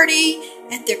Christmas party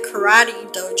at their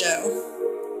karate dojo.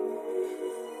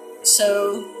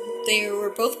 So they were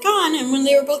both gone, and when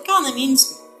they were both gone, that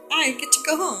means I get to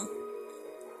go home.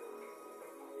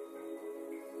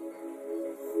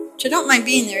 Which I don't mind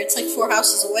being there. It's like 4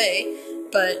 houses away,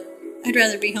 but I'd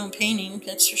rather be home painting,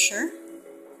 that's for sure.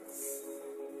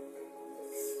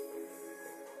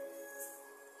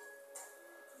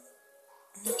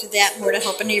 I do that more to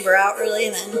help a neighbor out, really,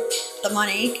 than the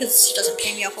money, because she doesn't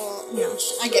pay me a whole, you know,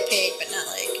 I get paid, but not,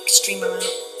 like, extreme amount.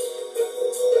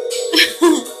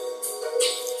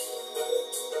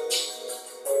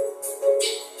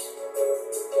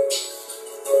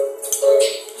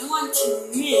 I want to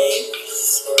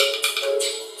mix.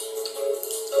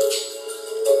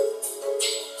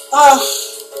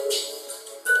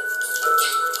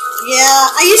 Yeah,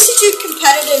 I used to do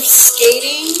competitive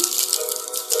skating.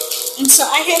 And so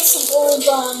I had some old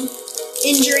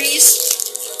injuries,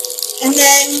 and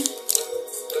then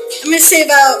I'm going to say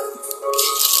about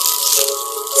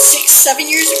 6-7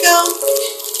 years ago,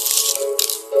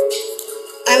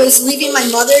 I was leaving my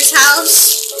mother's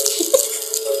house,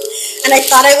 and I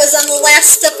thought I was on the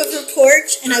last step of her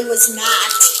porch, and I was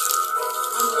not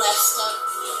on the last step,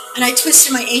 and I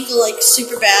twisted my ankle like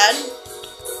super bad,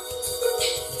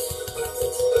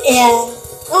 and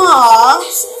aw,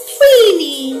 so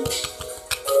pretty.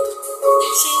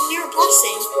 See, you're a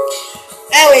blessing.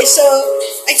 Anyway, so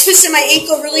I twisted my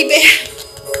ankle really bad,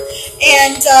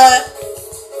 and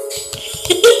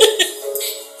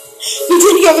we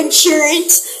didn't have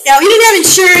insurance. Yeah, we didn't have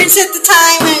insurance at the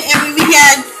time, and we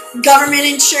had government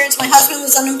insurance. My husband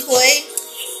was unemployed,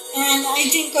 and I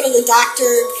didn't go to the doctor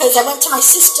because I went to my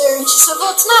sister, and she said,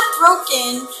 well, it's not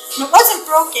broken. And it wasn't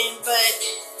broken, but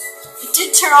it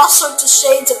did turn all sorts of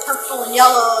shades of purple and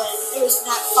yellow, and it was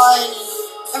not fun. And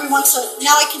every once in a while,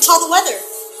 now I can tell the weather.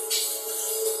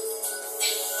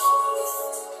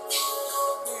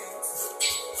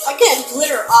 I get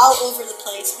glitter all over the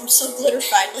place. I'm so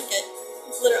glitterified. Look at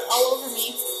glitter all over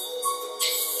me.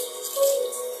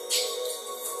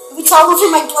 It's all over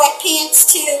my black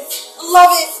pants too. I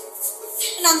love it.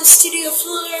 And on the studio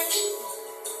floor.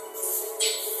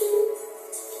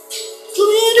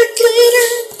 Glitter, glitter.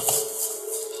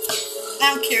 I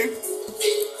don't care.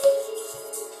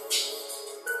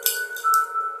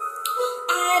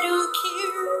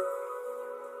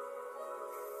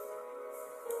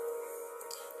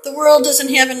 The world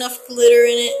doesn't have enough glitter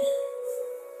in it.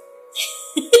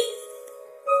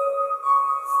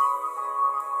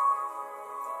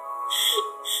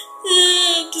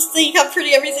 Just think how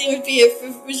pretty everything would be if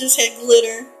we just had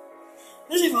glitter.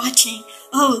 What was I watching?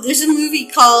 Oh, there's a movie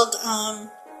called, oh,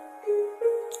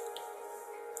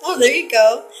 there you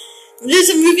go. There's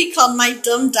a movie called My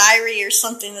Dumb Diary or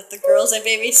something that the girls I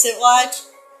babysit watch.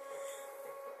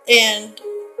 And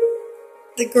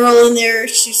the girl in there,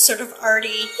 she's sort of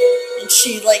arty, and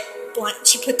she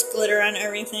puts glitter on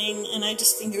everything, and I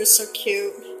just think it was so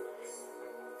cute.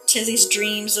 She has these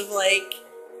dreams of like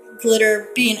glitter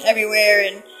being everywhere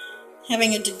and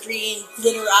having a degree in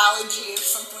glitterology or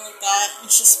something like that.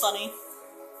 It's just funny.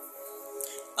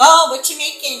 Oh, what you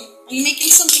making? Are you making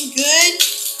something good?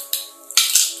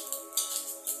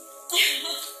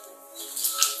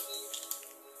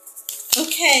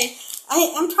 Okay,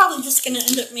 I'm probably just gonna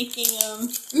end up making,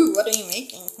 ooh, what are you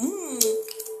making?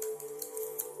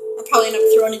 I'll probably end up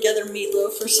throwing together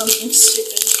meatloaf or something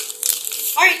stupid.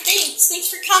 Alright, thanks. Thanks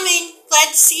for coming.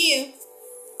 Glad to see you.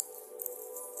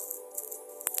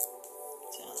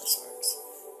 Let's see how this works.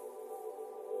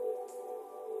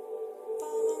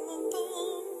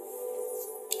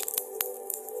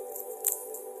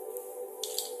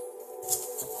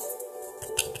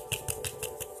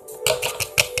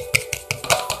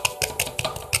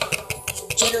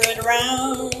 Jitter it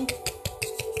around.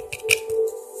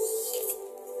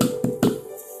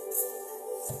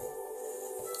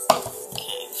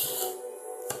 Okay.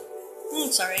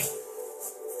 Sorry.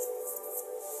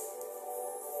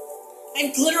 I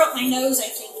have glitter up my nose, I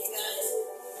think, you guys.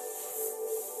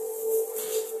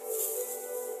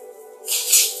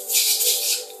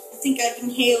 I think I've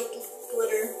inhaled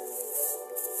glitter.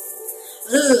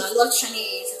 Ugh, I love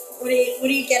Chinese. What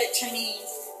do you get at Chinese?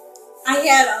 I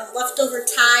had leftover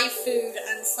Thai food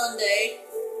on Sunday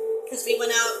because we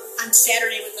went out on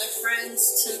Saturday with our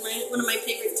friends to one of my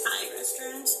favorite Thai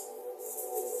restaurants.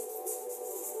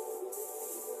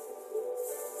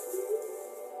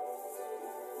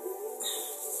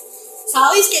 So I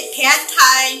always get pad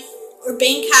Thai or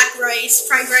Bangkok rice,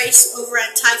 fried rice over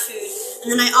at Thai food.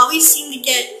 And then I always seem to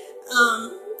get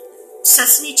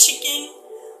sesame chicken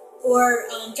or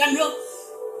General,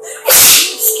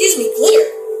 excuse me, glitter.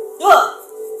 Ugh.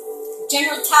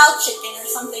 General Tao chicken or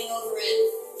something over at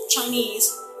Chinese.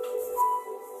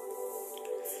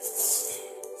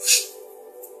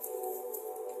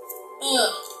 Ugh.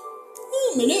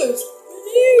 Oh, my nose. My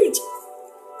nose.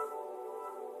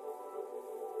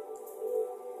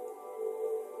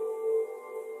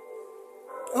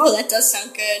 Oh, that does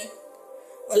sound good.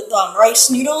 With rice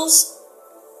noodles?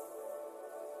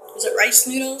 Is it rice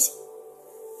noodles?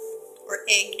 Or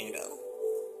egg noodle?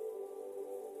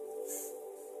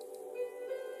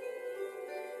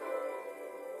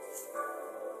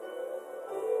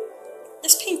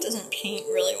 This paint doesn't paint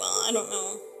really well. I don't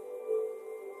know.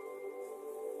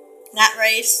 Not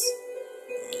rice?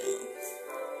 No.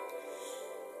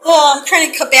 Well, I'm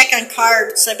trying to cut back on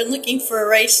carbs. I've been looking for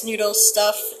rice noodle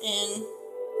stuff and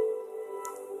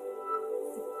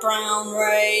brown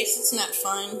rice. It's not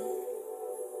fun.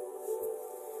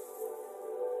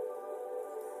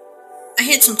 I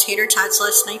had some tater tots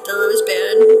last night though. It was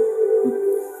bad.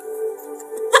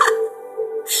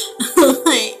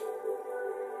 Like,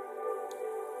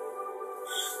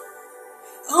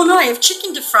 oh no, I have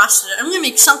chicken defrosted. I'm gonna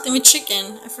make something with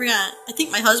chicken. I forgot. I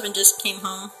think my husband just came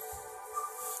home.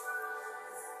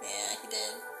 Yeah, he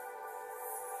did.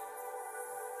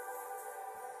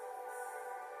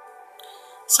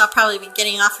 So I'll probably be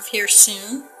getting off of here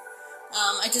soon.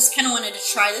 I just kind of wanted to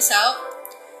try this out.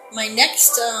 My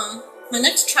next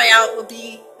tryout will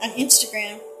be on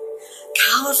Instagram.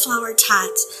 Cauliflower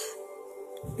tots.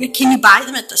 Can you buy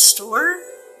them at the store?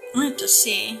 I have to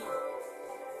see.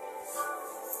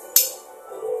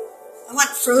 I want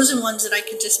frozen ones that I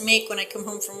could just make when I come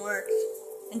home from work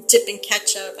and dip in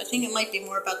ketchup. I think it might be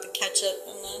more about the ketchup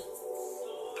than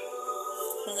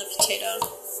the potato.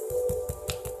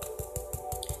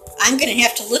 I'm gonna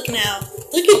have to look now.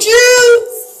 Look at you!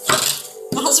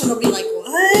 My husband will be like,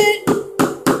 what?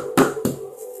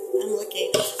 I'm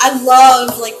looking. I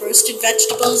love like roasted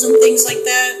vegetables and things like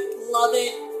that. Love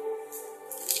it.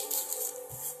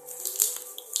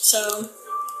 So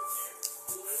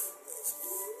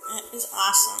that is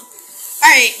awesome.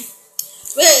 Alright.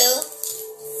 Well,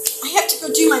 I have to go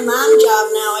do my mom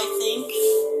job now, I think.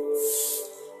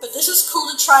 But this is cool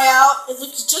to try out. It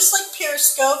looks just like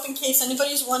Periscope, in case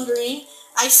anybody's wondering.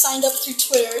 I signed up through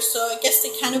Twitter, so I guess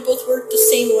they kind of both work the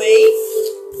same way.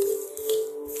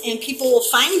 And people will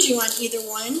find you on either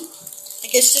one. I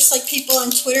guess just like people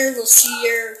on Twitter will see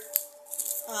your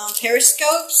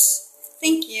periscopes.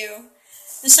 Thank you.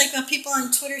 It's like when people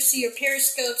on Twitter see your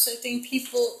periscopes, I think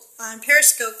people on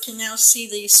Periscope can now see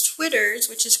these Twitters,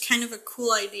 which is kind of a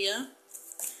cool idea.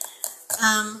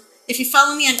 If you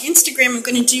follow me on Instagram, I'm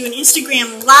going to do an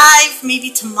Instagram live maybe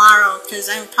tomorrow because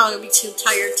I'm probably too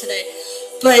tired today.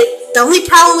 But the only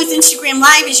problem with Instagram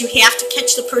live is you have to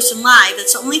catch the person live.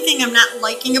 That's the only thing I'm not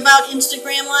liking about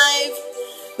Instagram live,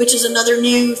 which is another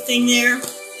new thing there.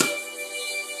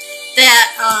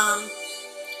 That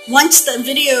once the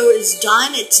video is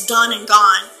done, it's done and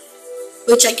gone.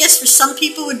 Which I guess for some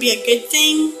people would be a good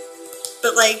thing.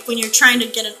 But like when you're trying to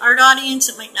get an art audience,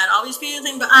 it might not always be a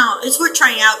thing. But I don't know, it's worth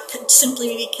trying out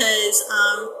simply because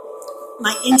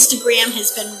my Instagram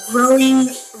has been growing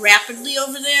rapidly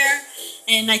over there.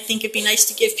 And I think it'd be nice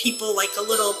to give people like a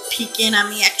little peek in on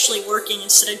me actually working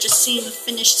instead of just seeing the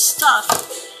finished stuff.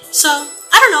 So,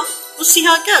 I don't know. We'll see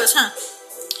how it goes, huh?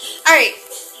 Alright.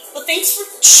 Well, thanks for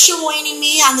joining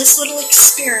me on this little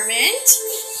experiment.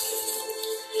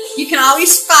 You can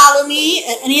always follow me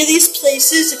at any of these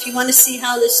places if you want to see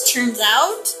how this turns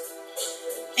out.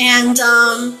 And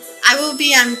I will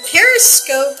be on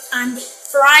Periscope on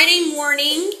Friday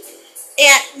morning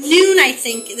at noon, I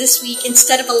think, this week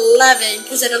instead of 11.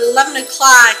 Because at 11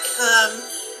 o'clock,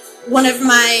 one of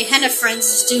my henna friends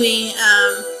is doing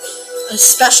a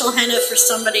special henna for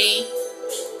somebody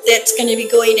that's going to be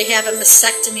going to have a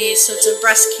mastectomy. So it's a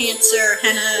breast cancer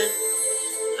henna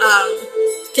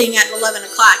thing at 11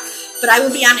 o'clock. But I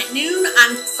will be on at noon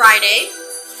on Friday.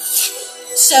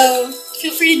 So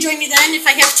feel free to join me then. If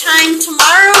I have time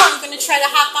tomorrow, I'm going to try to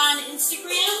hop on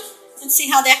Instagram and see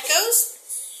how that goes.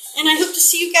 And I hope to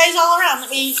see you guys all around. Let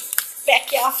me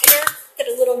back you off here. Get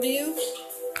a little view.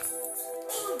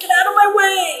 Get out of my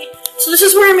way. So this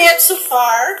is where I'm at so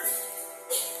far.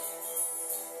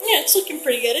 Yeah, it's looking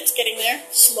pretty good. It's getting there.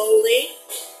 Slowly.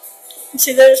 And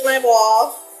see, there's my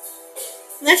wall.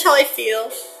 And that's how I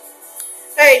feel.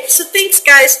 Alright, so thanks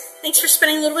guys. Thanks for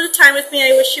spending a little bit of time with me.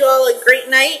 I wish you all a great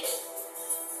night.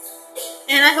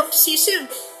 And I hope to see you soon.